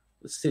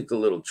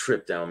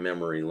trip down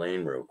memory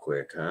lane real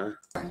quick, huh?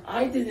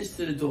 I did this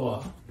to the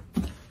door.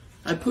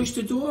 I pushed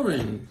the door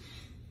in.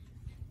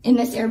 In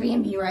this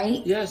Airbnb,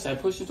 right? Yes, I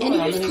pushed the door.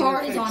 And whose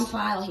card is on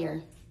file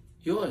here?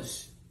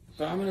 Yours.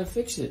 But I'm gonna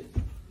fix it.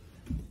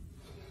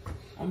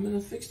 I'm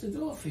gonna fix the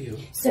door for you.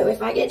 So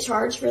if I get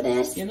charged for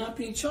this, you're not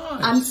being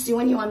charged. I'm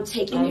suing you. I'm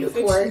taking you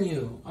to court.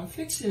 I'm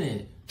fixing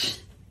it.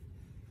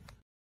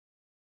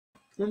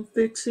 I'm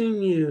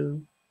fixing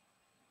you.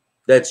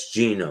 That's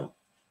Gino.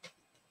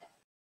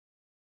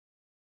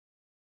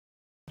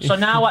 So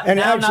now, I can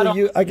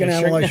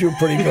analyze you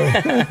pretty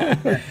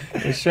good.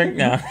 You shrink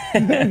now.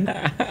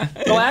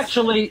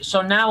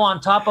 So now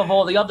on top of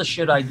all the other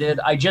shit I did,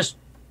 I just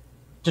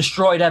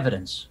destroyed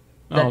evidence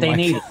that they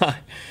needed.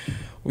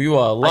 You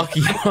are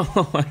lucky.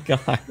 Oh my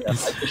God. Yeah,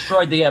 I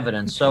destroyed the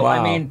evidence. So Wow.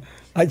 I mean,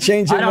 I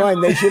changed their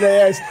mind. They should have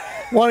asked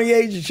one of the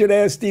agents should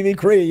ask Stevie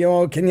Cree, you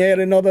know, can you add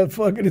another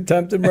fucking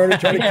attempted murder,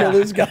 try to kill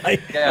this guy?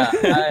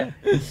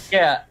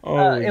 Yeah,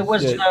 it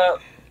was. shit.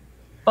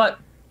 But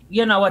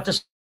you know, at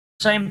the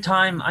same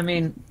time, I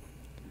mean,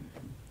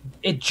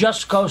 it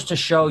just goes to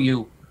show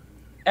you,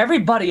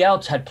 everybody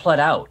else had pled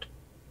out.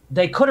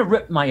 They could have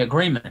ripped my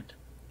agreement.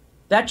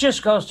 That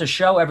just goes to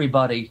show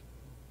everybody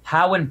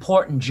how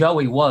important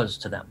Joey was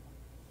to them.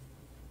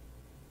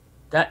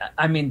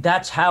 I mean,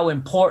 that's how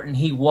important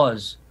he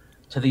was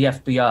to the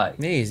FBI.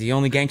 Yeah, he's the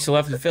only gangster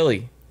left in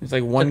Philly. There's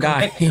like one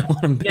guy. He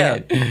want him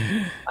bad.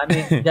 I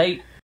mean,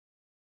 they.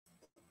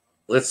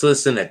 Let's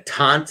listen to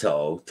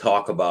Tonto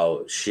talk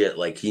about shit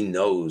like he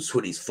knows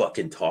what he's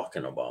fucking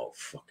talking about.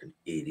 Fucking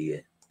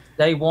idiot.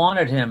 They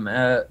wanted him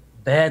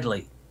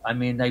badly. I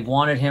mean, they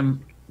wanted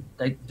him.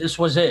 This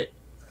was it.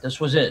 This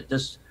was it.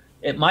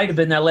 It might have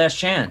been their last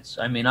chance.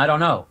 I mean, I don't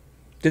know.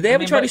 Did they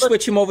ever try to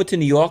switch him over to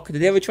New York? Did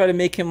they ever try to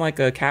make him like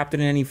a captain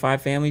in any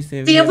 5 families?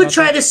 Did they ever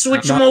try to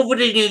switch him over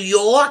to New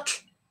York?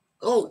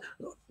 Oh,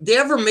 they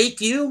ever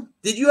make you?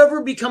 Did you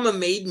ever become a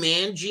made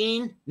man,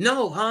 Gene?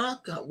 No, huh?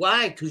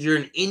 Why? Because you're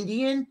an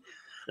Indian?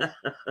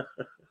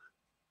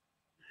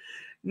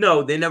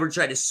 No, they never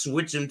tried to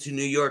switch him to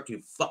New York,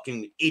 you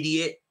fucking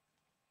idiot.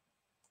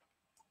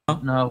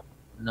 No.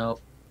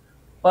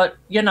 But,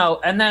 you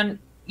know, and then,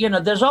 you know,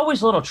 there's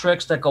always little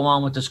tricks that go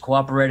on with this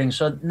cooperating.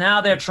 So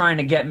now they're trying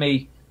to get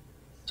me,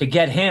 to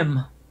get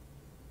him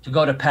to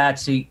go to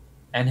Patsy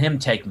and him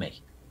take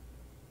me.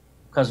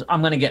 Because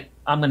I'm gonna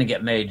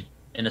get made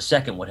in a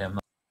second with him.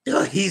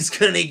 Oh, he's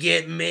gonna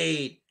get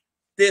made.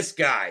 This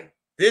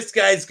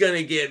guy's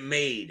gonna get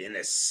made in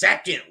a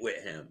second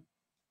with him.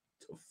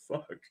 The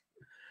fuck?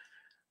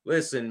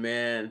 Listen,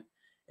 man.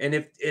 And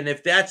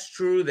if that's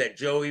true that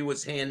Joey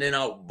was handing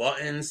out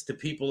buttons to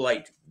people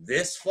like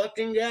this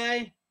fucking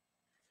guy,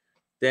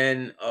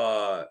 then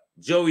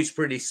Joey's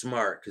pretty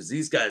smart, because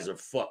these guys are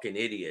fucking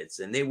idiots,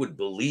 and they would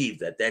believe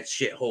that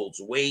shit holds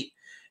weight.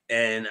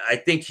 And I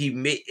think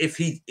if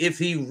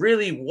he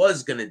really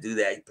was gonna do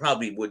that, he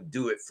probably would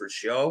do it for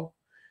show.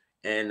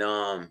 And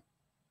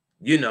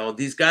you know,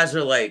 these guys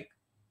are like,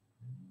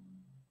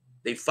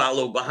 they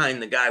follow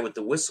behind the guy with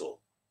the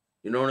whistle.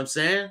 You know what I'm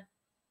saying?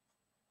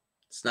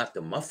 It's not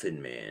the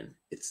Muffin Man,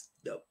 it's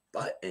the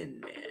Button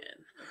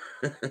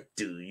Man.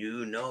 Do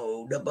you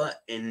know the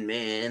Button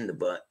Man? The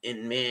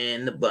Button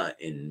Man, the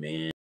Button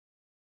Man.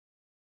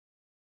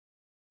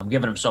 I'm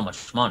giving him so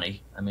much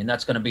money. I mean,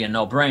 that's going to be a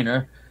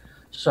no-brainer.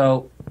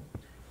 So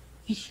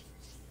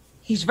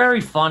he's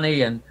very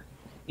funny, and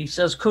he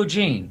says,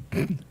 Kujin,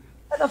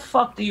 why the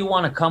fuck do you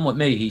want to come with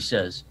me? He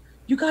says,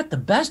 you got the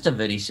best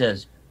of it. He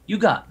says, you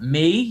got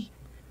me,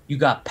 you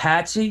got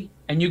Patsy,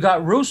 and you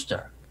got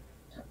Rooster.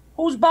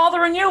 Who's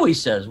bothering you? He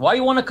says, why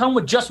you want to come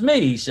with just me?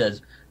 He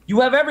says,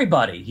 you have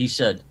everybody. He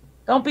said,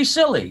 don't be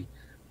silly.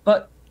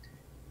 But,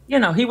 you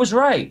know, he was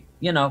right.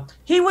 You know,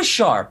 he was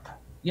sharp.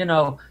 You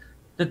know,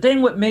 the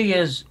thing with me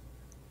is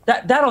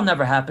that'll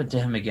never happen to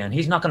him again.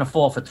 He's not going to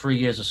fall for 3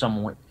 years or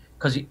someone,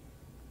 because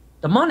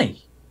the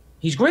money,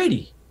 he's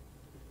greedy.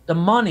 The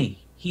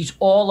money, he's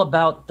all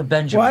about the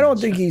Benjamins. Well, I don't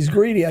think he's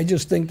greedy. I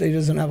just think that he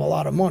doesn't have a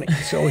lot of money.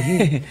 So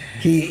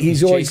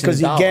he's always, because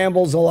he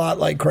gambles a lot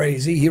like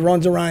crazy. He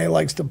runs around. He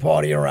likes to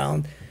party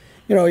around.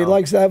 You know, he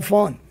likes to have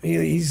fun.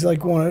 He's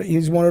like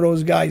he's one of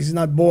those guys. He's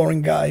not a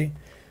boring guy.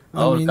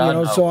 I mean, God, you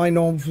know, no. So I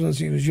know him since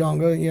he was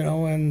younger. You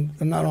know, and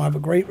I don't have a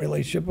great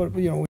relationship, but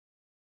you know.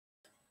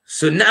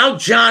 So now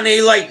John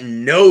A. Light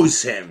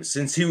knows him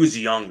since he was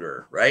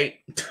younger, right?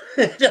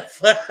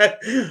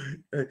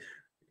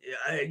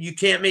 You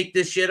can't make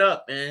this shit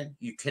up, man.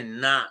 You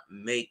cannot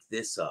make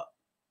this up.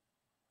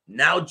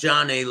 Now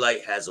John A.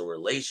 Light has a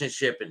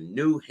relationship and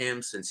knew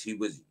him since he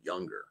was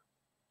younger.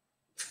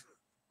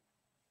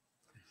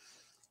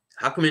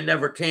 How come it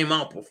never came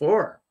out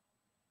before?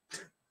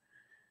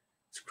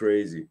 It's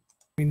crazy.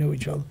 We knew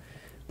each other.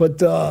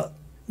 But,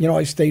 you know,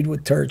 I stayed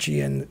with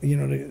Turchi and, you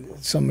know,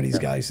 some of these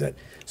guys that...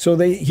 So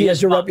he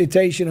has a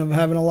reputation of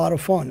having a lot of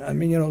fun. I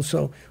mean, you know,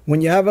 so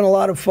when you're having a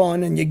lot of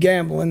fun and you're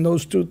gambling,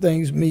 those two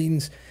things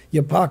means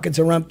your pockets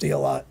are empty a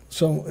lot.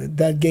 So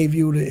that gave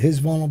you his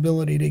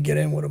vulnerability to get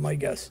in with him, I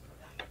guess.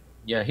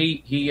 Yeah,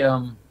 he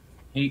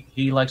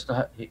likes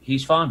to.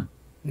 He's fun.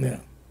 Yeah,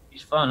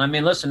 he's fun. I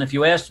mean, listen, if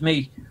you asked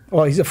me,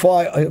 well, he's a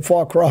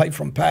far cry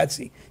from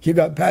Patsy. You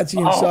got Patsy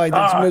inside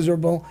that's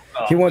miserable.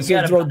 He wants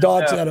to throw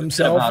darts at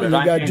himself, and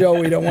you got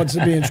Joey that wants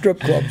to be in strip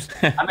clubs.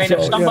 I mean,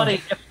 if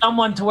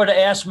someone were to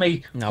ask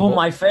me who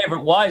my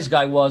favorite wise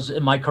guy was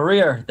in my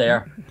career,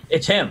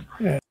 it's him.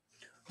 Yeah.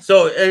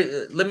 So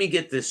let me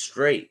get this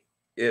straight.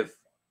 If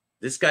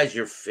this guy's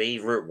your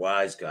favorite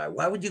wise guy,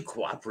 why would you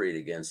cooperate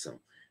against him?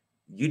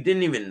 You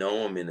didn't even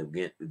know him in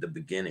the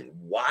beginning.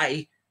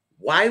 Why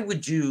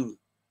would you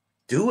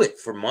do it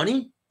for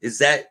money? Is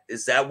that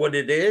what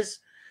it is?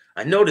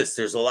 I noticed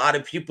there's a lot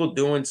of people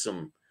doing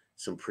some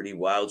pretty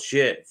wild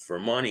shit for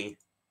money.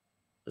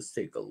 Let's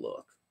take a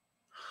look.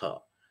 Huh.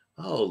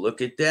 Oh,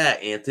 look at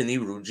that. Anthony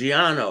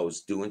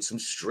Ruggiano's doing some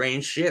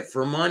strange shit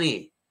for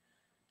money.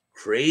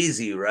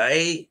 Crazy,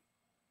 right?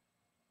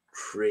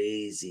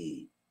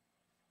 Crazy.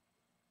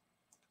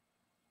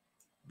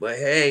 But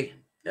hey,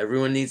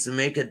 everyone needs to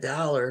make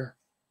 $1.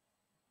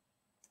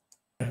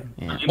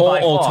 Yeah.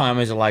 All old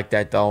timers are like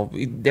that though.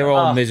 They're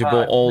all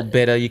miserable, old,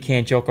 bitter. You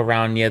can't joke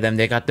around near them.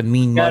 They got the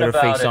mean mutter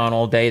face on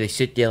all day. They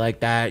sit there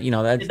like that. You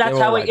know, that's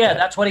how he. Yeah,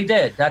 that's what he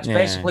did. That's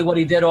basically what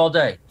he did all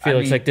day.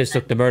 Felix like this.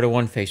 Look, the murder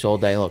one face all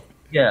day. Look.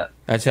 Yeah.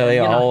 That's how they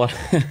are.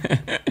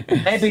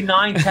 Maybe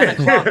 9, 10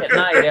 o'clock at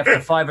night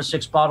after 5 or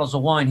 6 bottles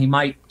of wine, he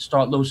might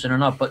start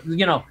loosening up. But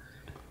you know,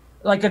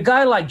 like a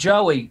guy like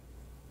Joey,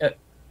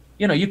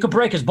 you know, you could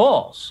break his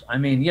balls. I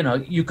mean, you know,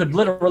 you could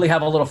literally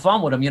have a little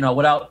fun with him, you know,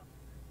 without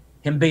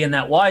him being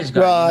that wise guy.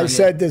 Well, you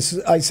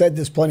know, I said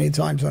this plenty of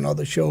times on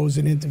other shows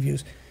and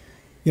interviews.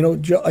 You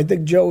know, I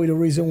think Joey, the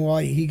reason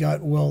why he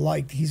got well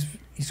liked, he's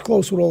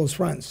close with all his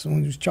friends, some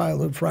of his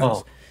childhood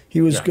friends. He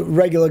was a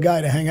regular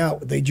guy to hang out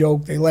with. They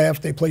joke, they laugh,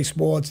 they play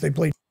sports, they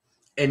play.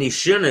 And he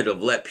shouldn't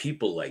have let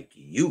people like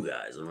you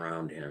guys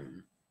around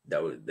him.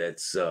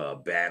 That's a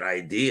bad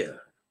idea.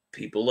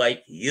 People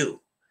like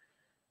you.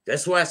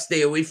 That's why I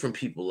stay away from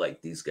people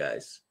like these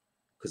guys,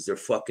 because they're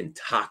fucking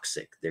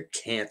toxic. They're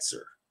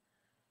cancer.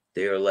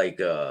 They are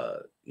like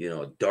a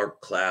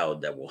dark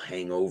cloud that will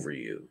hang over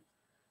you.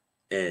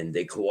 And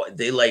they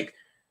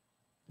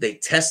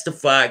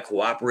testified,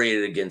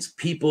 cooperated against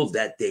people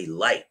that they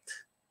liked.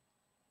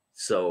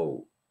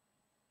 So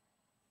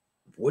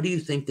what do you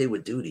think they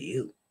would do to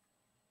you?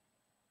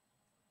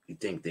 You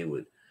think they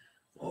would,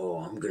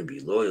 I'm going to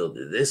be loyal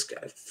to this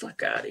guy.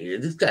 Fuck out of here.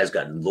 This guy's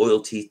got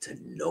loyalty to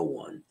no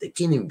one. They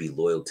can't even be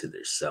loyal to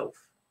themselves.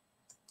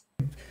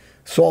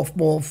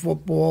 Softball,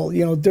 football,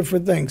 you know,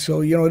 different things.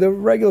 So, you know, they're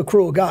regular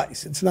crew of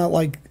guys. It's not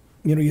like,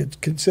 you know, you'd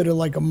consider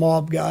like a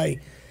mob guy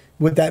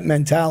with that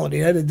mentality.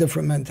 He had a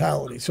different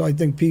mentality. So I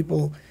think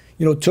people,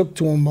 you know, took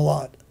to him a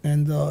lot.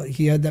 And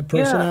he had that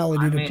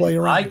personality to play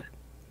around.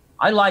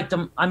 I liked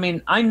him. I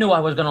mean, I knew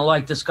I was going to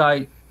like this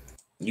guy.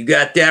 You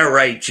got that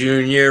right,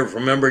 Junior.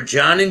 Remember,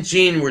 John and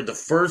Gene were the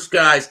first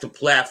guys to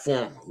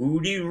platform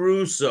Hootie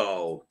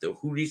Russo. The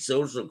Hootie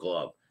Social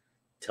Club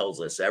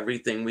tells us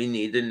everything we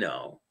need to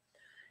know.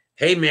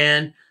 Hey,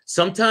 man,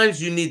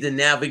 sometimes you need to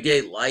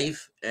navigate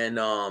life and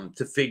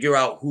to figure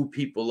out who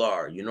people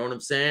are. You know what I'm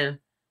saying?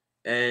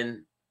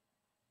 And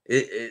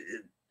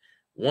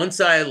once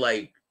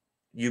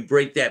you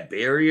break that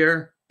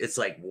barrier, it's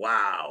like,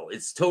 wow,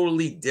 it's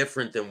totally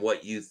different than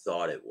what you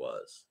thought it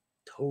was.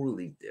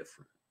 Totally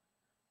different.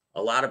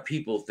 A lot of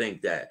people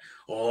think that,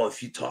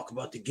 if you talk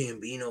about the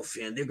Gambino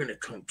fan, they're going to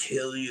come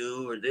kill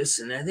you or this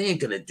and that. They ain't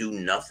going to do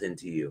nothing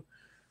to you.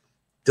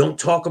 Don't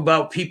talk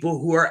about people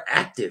who are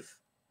active.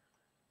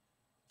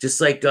 Just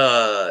like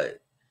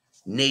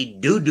Nate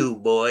Doo-Doo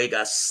boy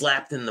got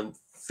slapped in the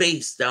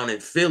face down in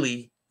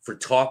Philly for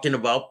talking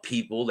about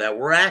people that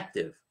were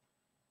active.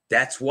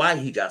 That's why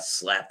he got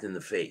slapped in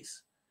the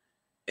face.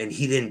 And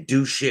he didn't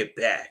do shit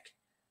back.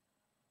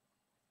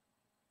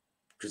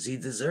 Because he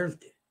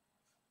deserved it.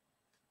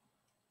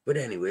 But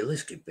anyway,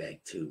 let's get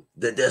back to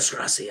the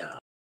Desgracia.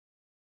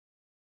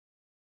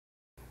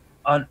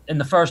 In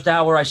the first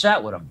hour I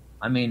sat with him.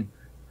 I mean,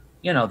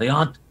 you know,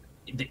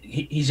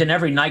 he's in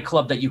every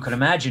nightclub that you can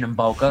imagine in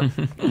Boca.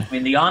 I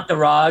mean, the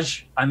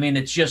entourage, I mean,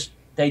 it's just,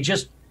 they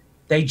just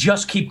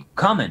keep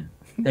coming.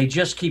 They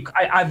just keep,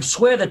 I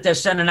swear that they're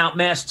sending out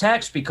mass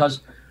texts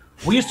because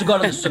we used to go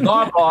to the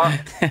cigar bar.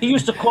 He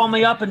used to call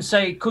me up and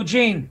say,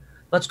 Cugine,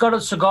 let's go to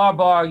the cigar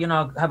bar, you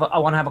know, I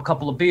want to have a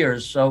couple of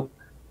beers. So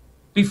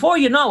before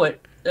you know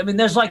it, I mean,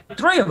 there's like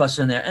 3 of us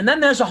in there, and then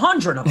there's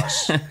 100 of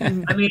us. I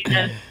mean,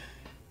 and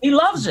he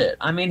loves it.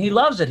 I mean, he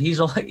loves it. He's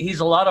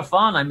a lot of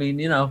fun. I mean,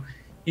 you know,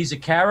 he's a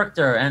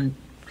character, and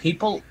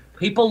people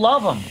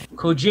love him.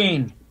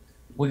 Cugine,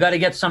 we got to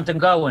get something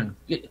going.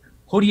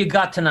 Who do you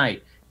got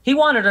tonight? He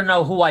wanted to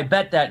know who I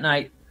bet that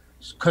night,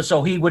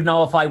 so he would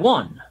know if I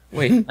won.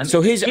 Wait, I mean,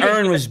 so his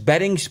earn was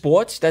betting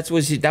sports? That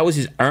was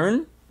his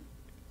earn?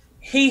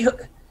 He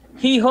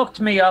hooked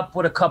me up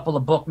with a couple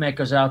of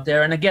bookmakers out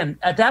there. And again,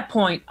 at that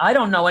point, I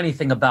don't know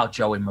anything about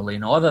Joey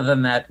Merlino. Other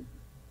than that,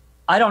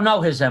 I don't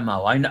know his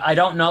MO. I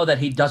don't know that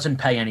he doesn't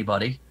pay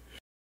anybody.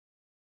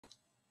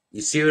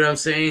 You see what I'm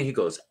saying? He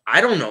goes,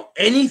 I don't know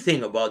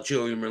anything about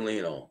Joey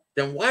Merlino.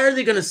 Then why are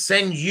they going to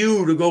send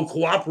you to go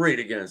cooperate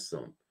against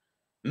them?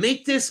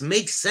 Make this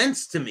make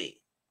sense to me.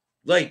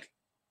 Like,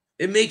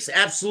 it makes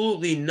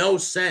absolutely no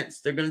sense.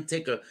 They're going to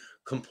take a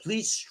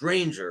complete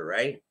stranger,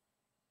 right?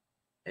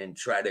 And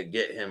try to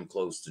get him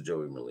close to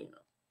Joey Merlino.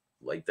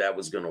 Like that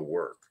was going to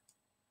work.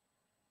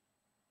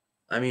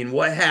 I mean,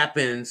 what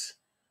happens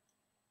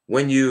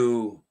when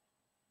you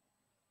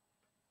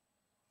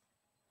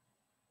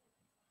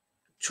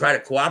try to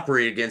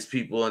cooperate against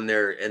people and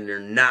they're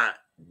not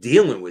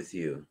dealing with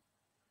you?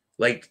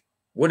 Like,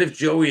 what if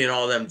Joey and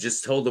all them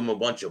just told them a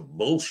bunch of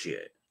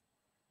bullshit?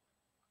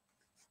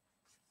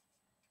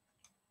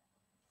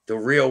 The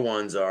real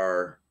ones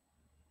are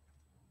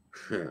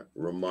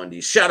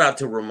Ramundi. Shout out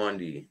to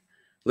Ramundi.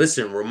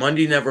 Listen,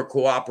 Ramundi never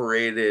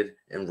cooperated,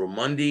 and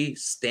Ramundi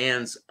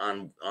stands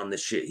on the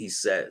shit he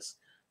says.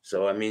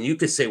 So, I mean, you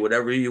could say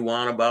whatever you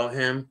want about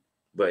him,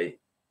 but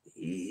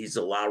he's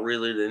a lot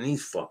realer than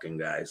these fucking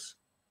guys.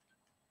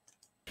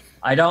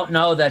 I don't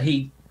know that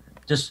he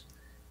just...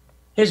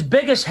 His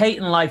biggest hate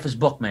in life is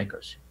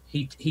bookmakers.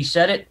 He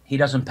said it. He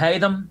doesn't pay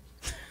them.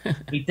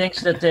 He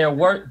thinks that they're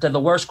the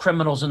worst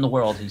criminals in the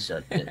world, he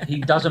said. He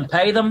doesn't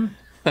pay them.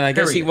 I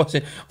guess he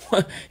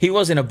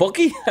wasn't a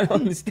bookie? I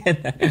don't understand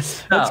that.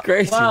 That's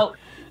crazy. Well,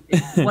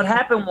 what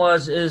happened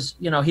is,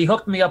 you know, he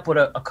hooked me up with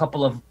a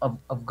couple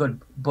of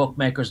good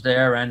bookmakers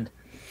there, and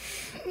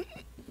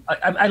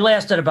I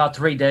lasted about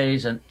 3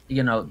 days, and,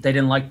 you know, they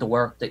didn't like the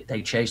work.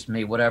 They chased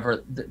me,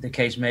 whatever the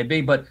case may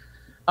be. But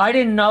I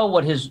didn't know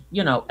what his,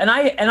 you know, and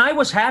I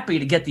was happy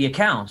to get the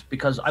accounts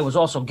because I was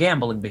also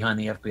gambling behind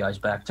the FBI's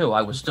back, too.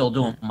 I was still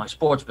doing my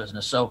sports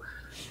business. So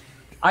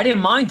I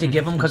didn't mind to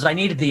give them because I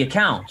needed the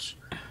accounts.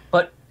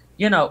 But,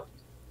 you know,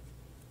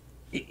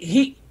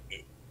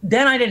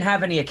 then I didn't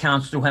have any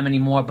accounts through him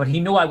anymore, but he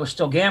knew I was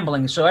still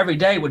gambling. So every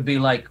day would be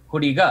like, who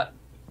do you got?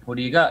 Who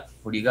do you got?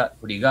 Who do you got?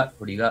 Who do you got?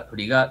 Who do you got? Who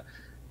do you got?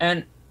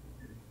 And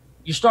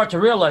you start to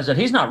realize that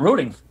he's not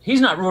rooting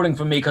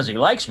for me because he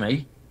likes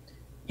me.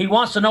 He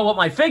wants to know what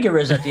my figure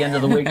is at the end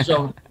of the week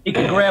so he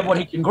can grab what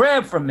he can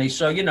grab from me.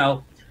 So, you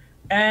know,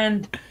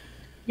 and,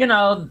 you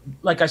know,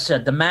 like I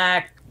said, the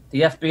MAC,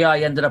 the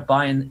FBI ended up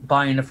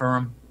buying the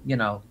firm, you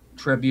know,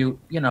 Tribute,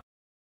 you know.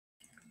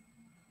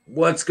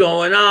 What's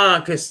going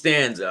on,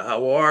 Costanza?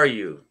 How are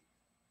you?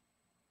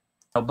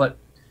 But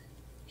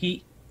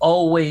he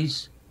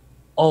always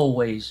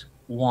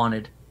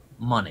wanted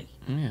money.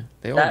 Yeah,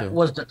 they all that do.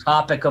 Was the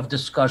topic of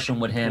discussion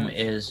with him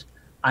is,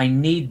 I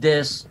need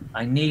this,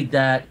 I need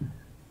that.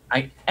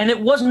 And it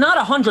was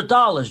not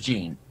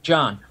 $100,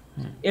 John.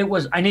 It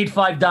was, I need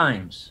 5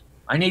 dimes.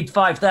 I need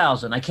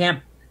 5,000. I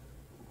can't,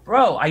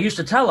 bro, I used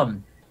to tell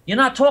him, you're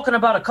not talking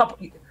about a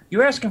couple,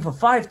 you're asking for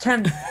 5,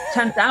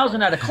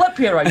 10,000 at a clip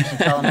here, I used to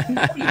tell him.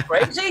 Are you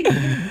crazy?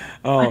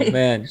 Oh,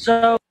 man.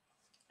 So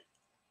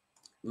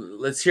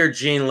let's hear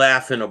Gene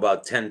laughing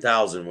about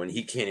 10,000 when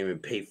he can't even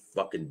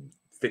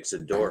fix a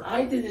door.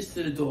 I did this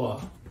to the door.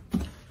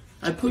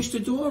 I pushed the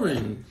door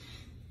in.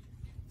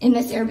 In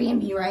this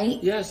Airbnb, right?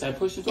 Yes, I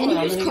pushed the door. And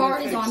whose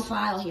card is on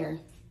file here?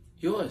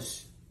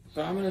 Yours.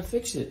 But I'm gonna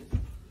fix it.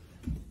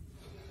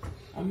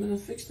 I'm gonna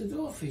fix the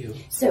door for you.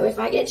 So if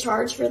I get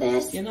charged for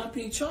this, you're not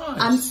being charged.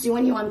 I'm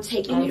suing you. I'm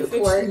taking you to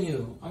court.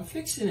 I'm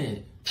fixing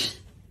it.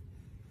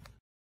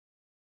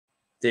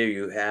 There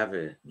you have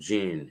it,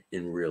 Gene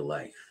in real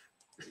life.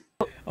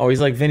 Oh,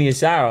 he's like Vinny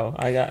Asaro.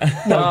 I got.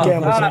 No,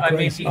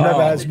 he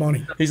never has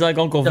money. He's like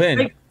Uncle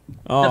Vin.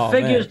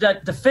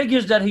 The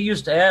figures that he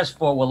used to ask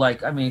for were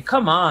like, I mean,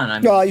 come on. I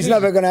mean, no, he's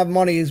never going to have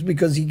money is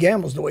because he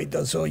gambles the way he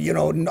does. So, you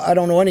know, I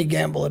don't know any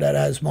gambler that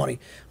has money.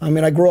 I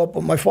mean, I grew up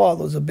with my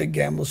father was a big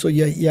gambler. So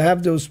you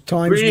have those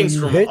times. Greetings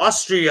when you from hit.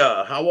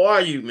 Austria. How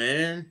are you,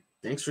 man?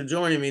 Thanks for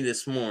joining me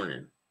this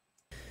morning.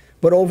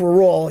 But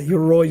overall,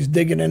 you're always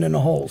digging in a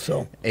hole.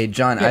 So, hey,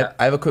 John, I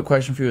have a quick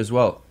question for you as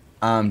well.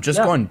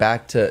 Going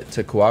back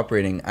to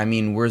cooperating, I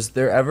mean, was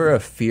there ever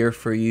a fear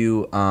for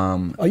you?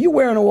 Are you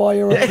wearing a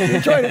wire? Really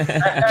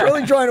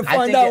trying to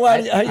find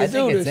out how you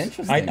do this.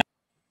 Interesting.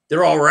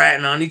 They're all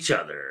ratting on each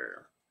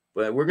other,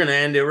 but we're gonna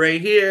end it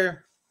right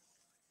here,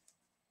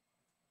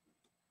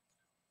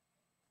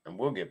 and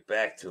we'll get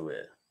back to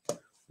it.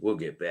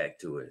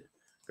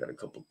 Got a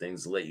couple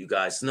things to let you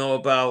guys know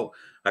about.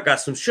 I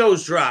got some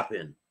shows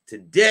dropping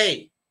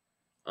today.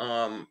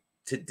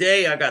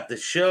 Today I got the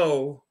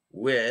show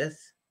with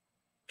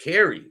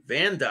Carrie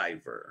Van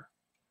Diver.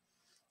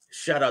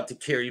 Shout out to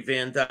Carrie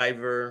Van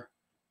Diver.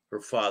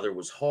 Her father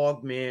was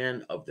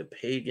Hogman of the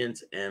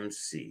Pagans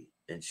MC,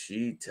 and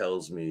she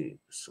tells me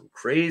some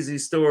crazy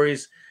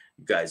stories.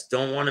 You guys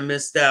don't want to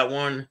miss that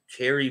one.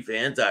 Carrie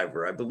Van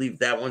Diver. I believe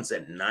that one's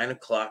at 9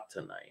 o'clock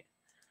tonight.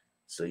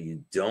 So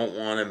you don't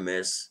want to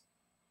miss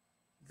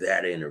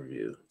that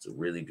interview. It's a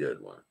really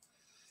good one.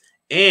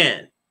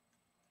 And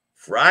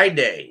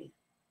Friday,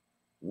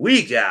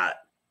 we got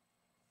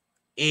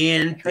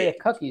a tray of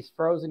cookies,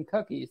 frozen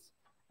cookies,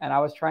 and I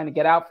was trying to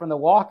get out from the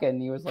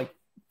walk-in. He was like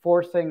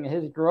forcing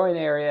his groin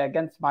area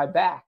against my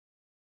back.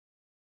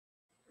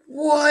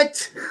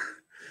 What?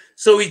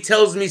 So he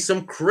tells me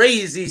some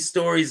crazy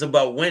stories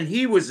about when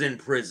he was in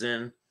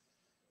prison.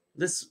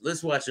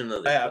 Let's watch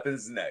another. What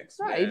happens next?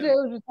 Right, it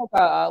was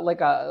just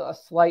like a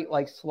slight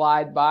like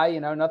slide by, you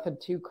know, nothing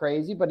too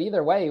crazy, but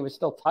either way, he was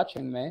still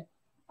touching me.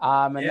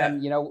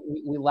 Then, you know,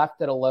 we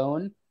left it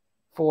alone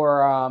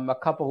for a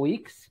couple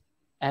weeks.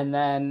 And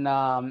then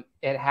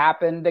it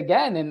happened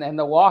again in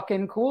the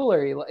walk-in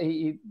cooler.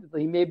 He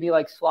made me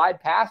like slide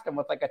past him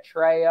with like a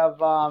tray of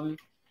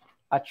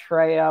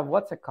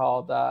what's it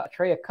called? A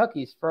tray of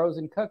cookies,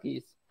 frozen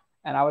cookies.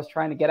 And I was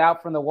trying to get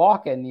out from the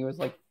walk-in. He was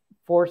like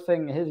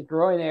forcing his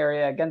groin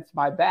area against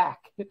my back.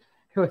 It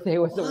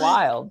was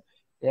wild.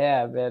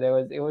 Yeah, man,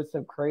 it was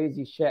some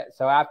crazy shit.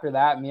 So after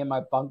that, me and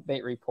my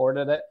bunkmate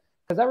reported it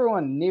because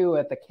everyone knew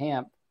at the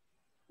camp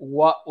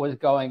what was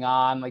going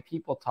on. Like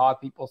people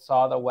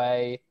saw the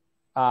way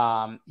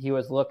He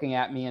was looking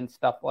at me and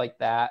stuff like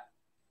that.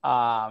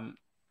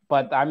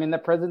 But I mean, the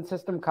prison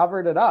system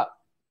covered it up.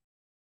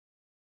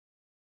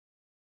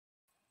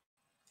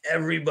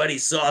 Everybody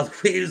saw the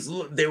way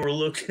they were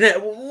looking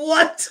at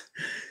what?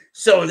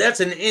 So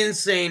that's an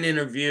insane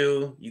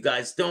interview. You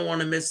guys don't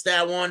want to miss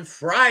that one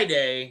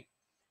Friday.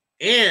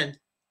 And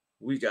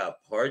we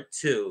got part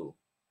 2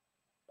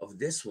 of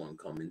this one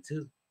coming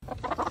too.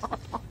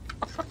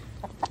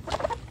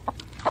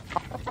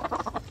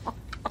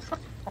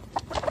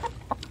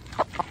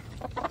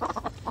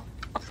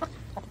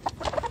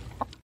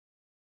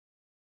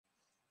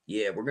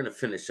 Yeah, we're going to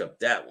finish up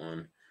that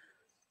one.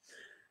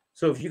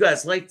 So if you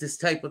guys like this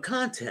type of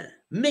content,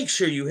 make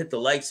sure you hit the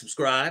like,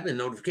 subscribe, and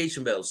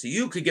notification bell so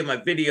you could get my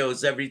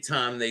videos every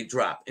time they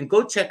drop. And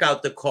go check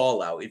out the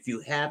call out. If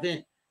you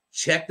haven't,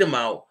 check them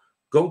out.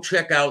 Go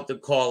check out the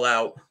call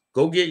out.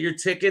 Go get your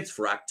tickets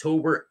for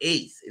October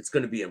 8th. It's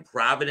going to be in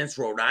Providence,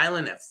 Rhode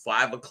Island at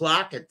 5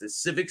 o'clock at the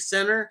Civic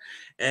Center.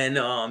 And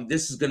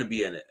this is going to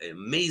be an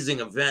amazing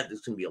event.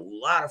 There's going to be a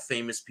lot of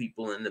famous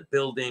people in the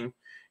building.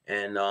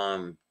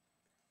 And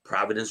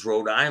Providence,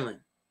 Rhode Island.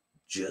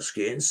 Just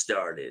getting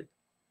started.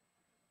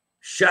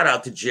 Shout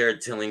out to Jared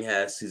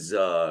Tillinghast. He's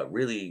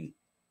really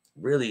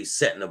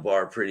setting the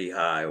bar pretty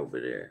high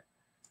over there.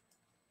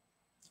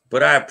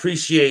 But I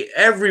appreciate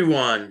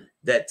everyone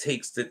that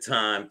takes the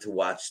time to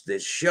watch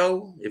this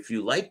show. If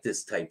you like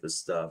this type of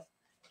stuff,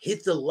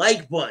 hit the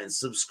like button,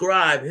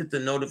 subscribe, hit the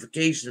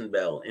notification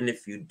bell. And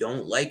if you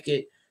don't like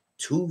it,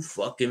 too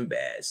fucking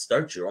bad.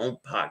 Start your own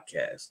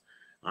podcast.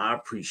 I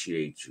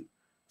appreciate you.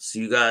 See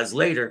you guys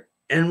later.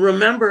 And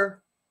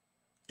remember,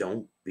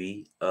 don't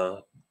be a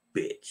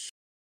bitch.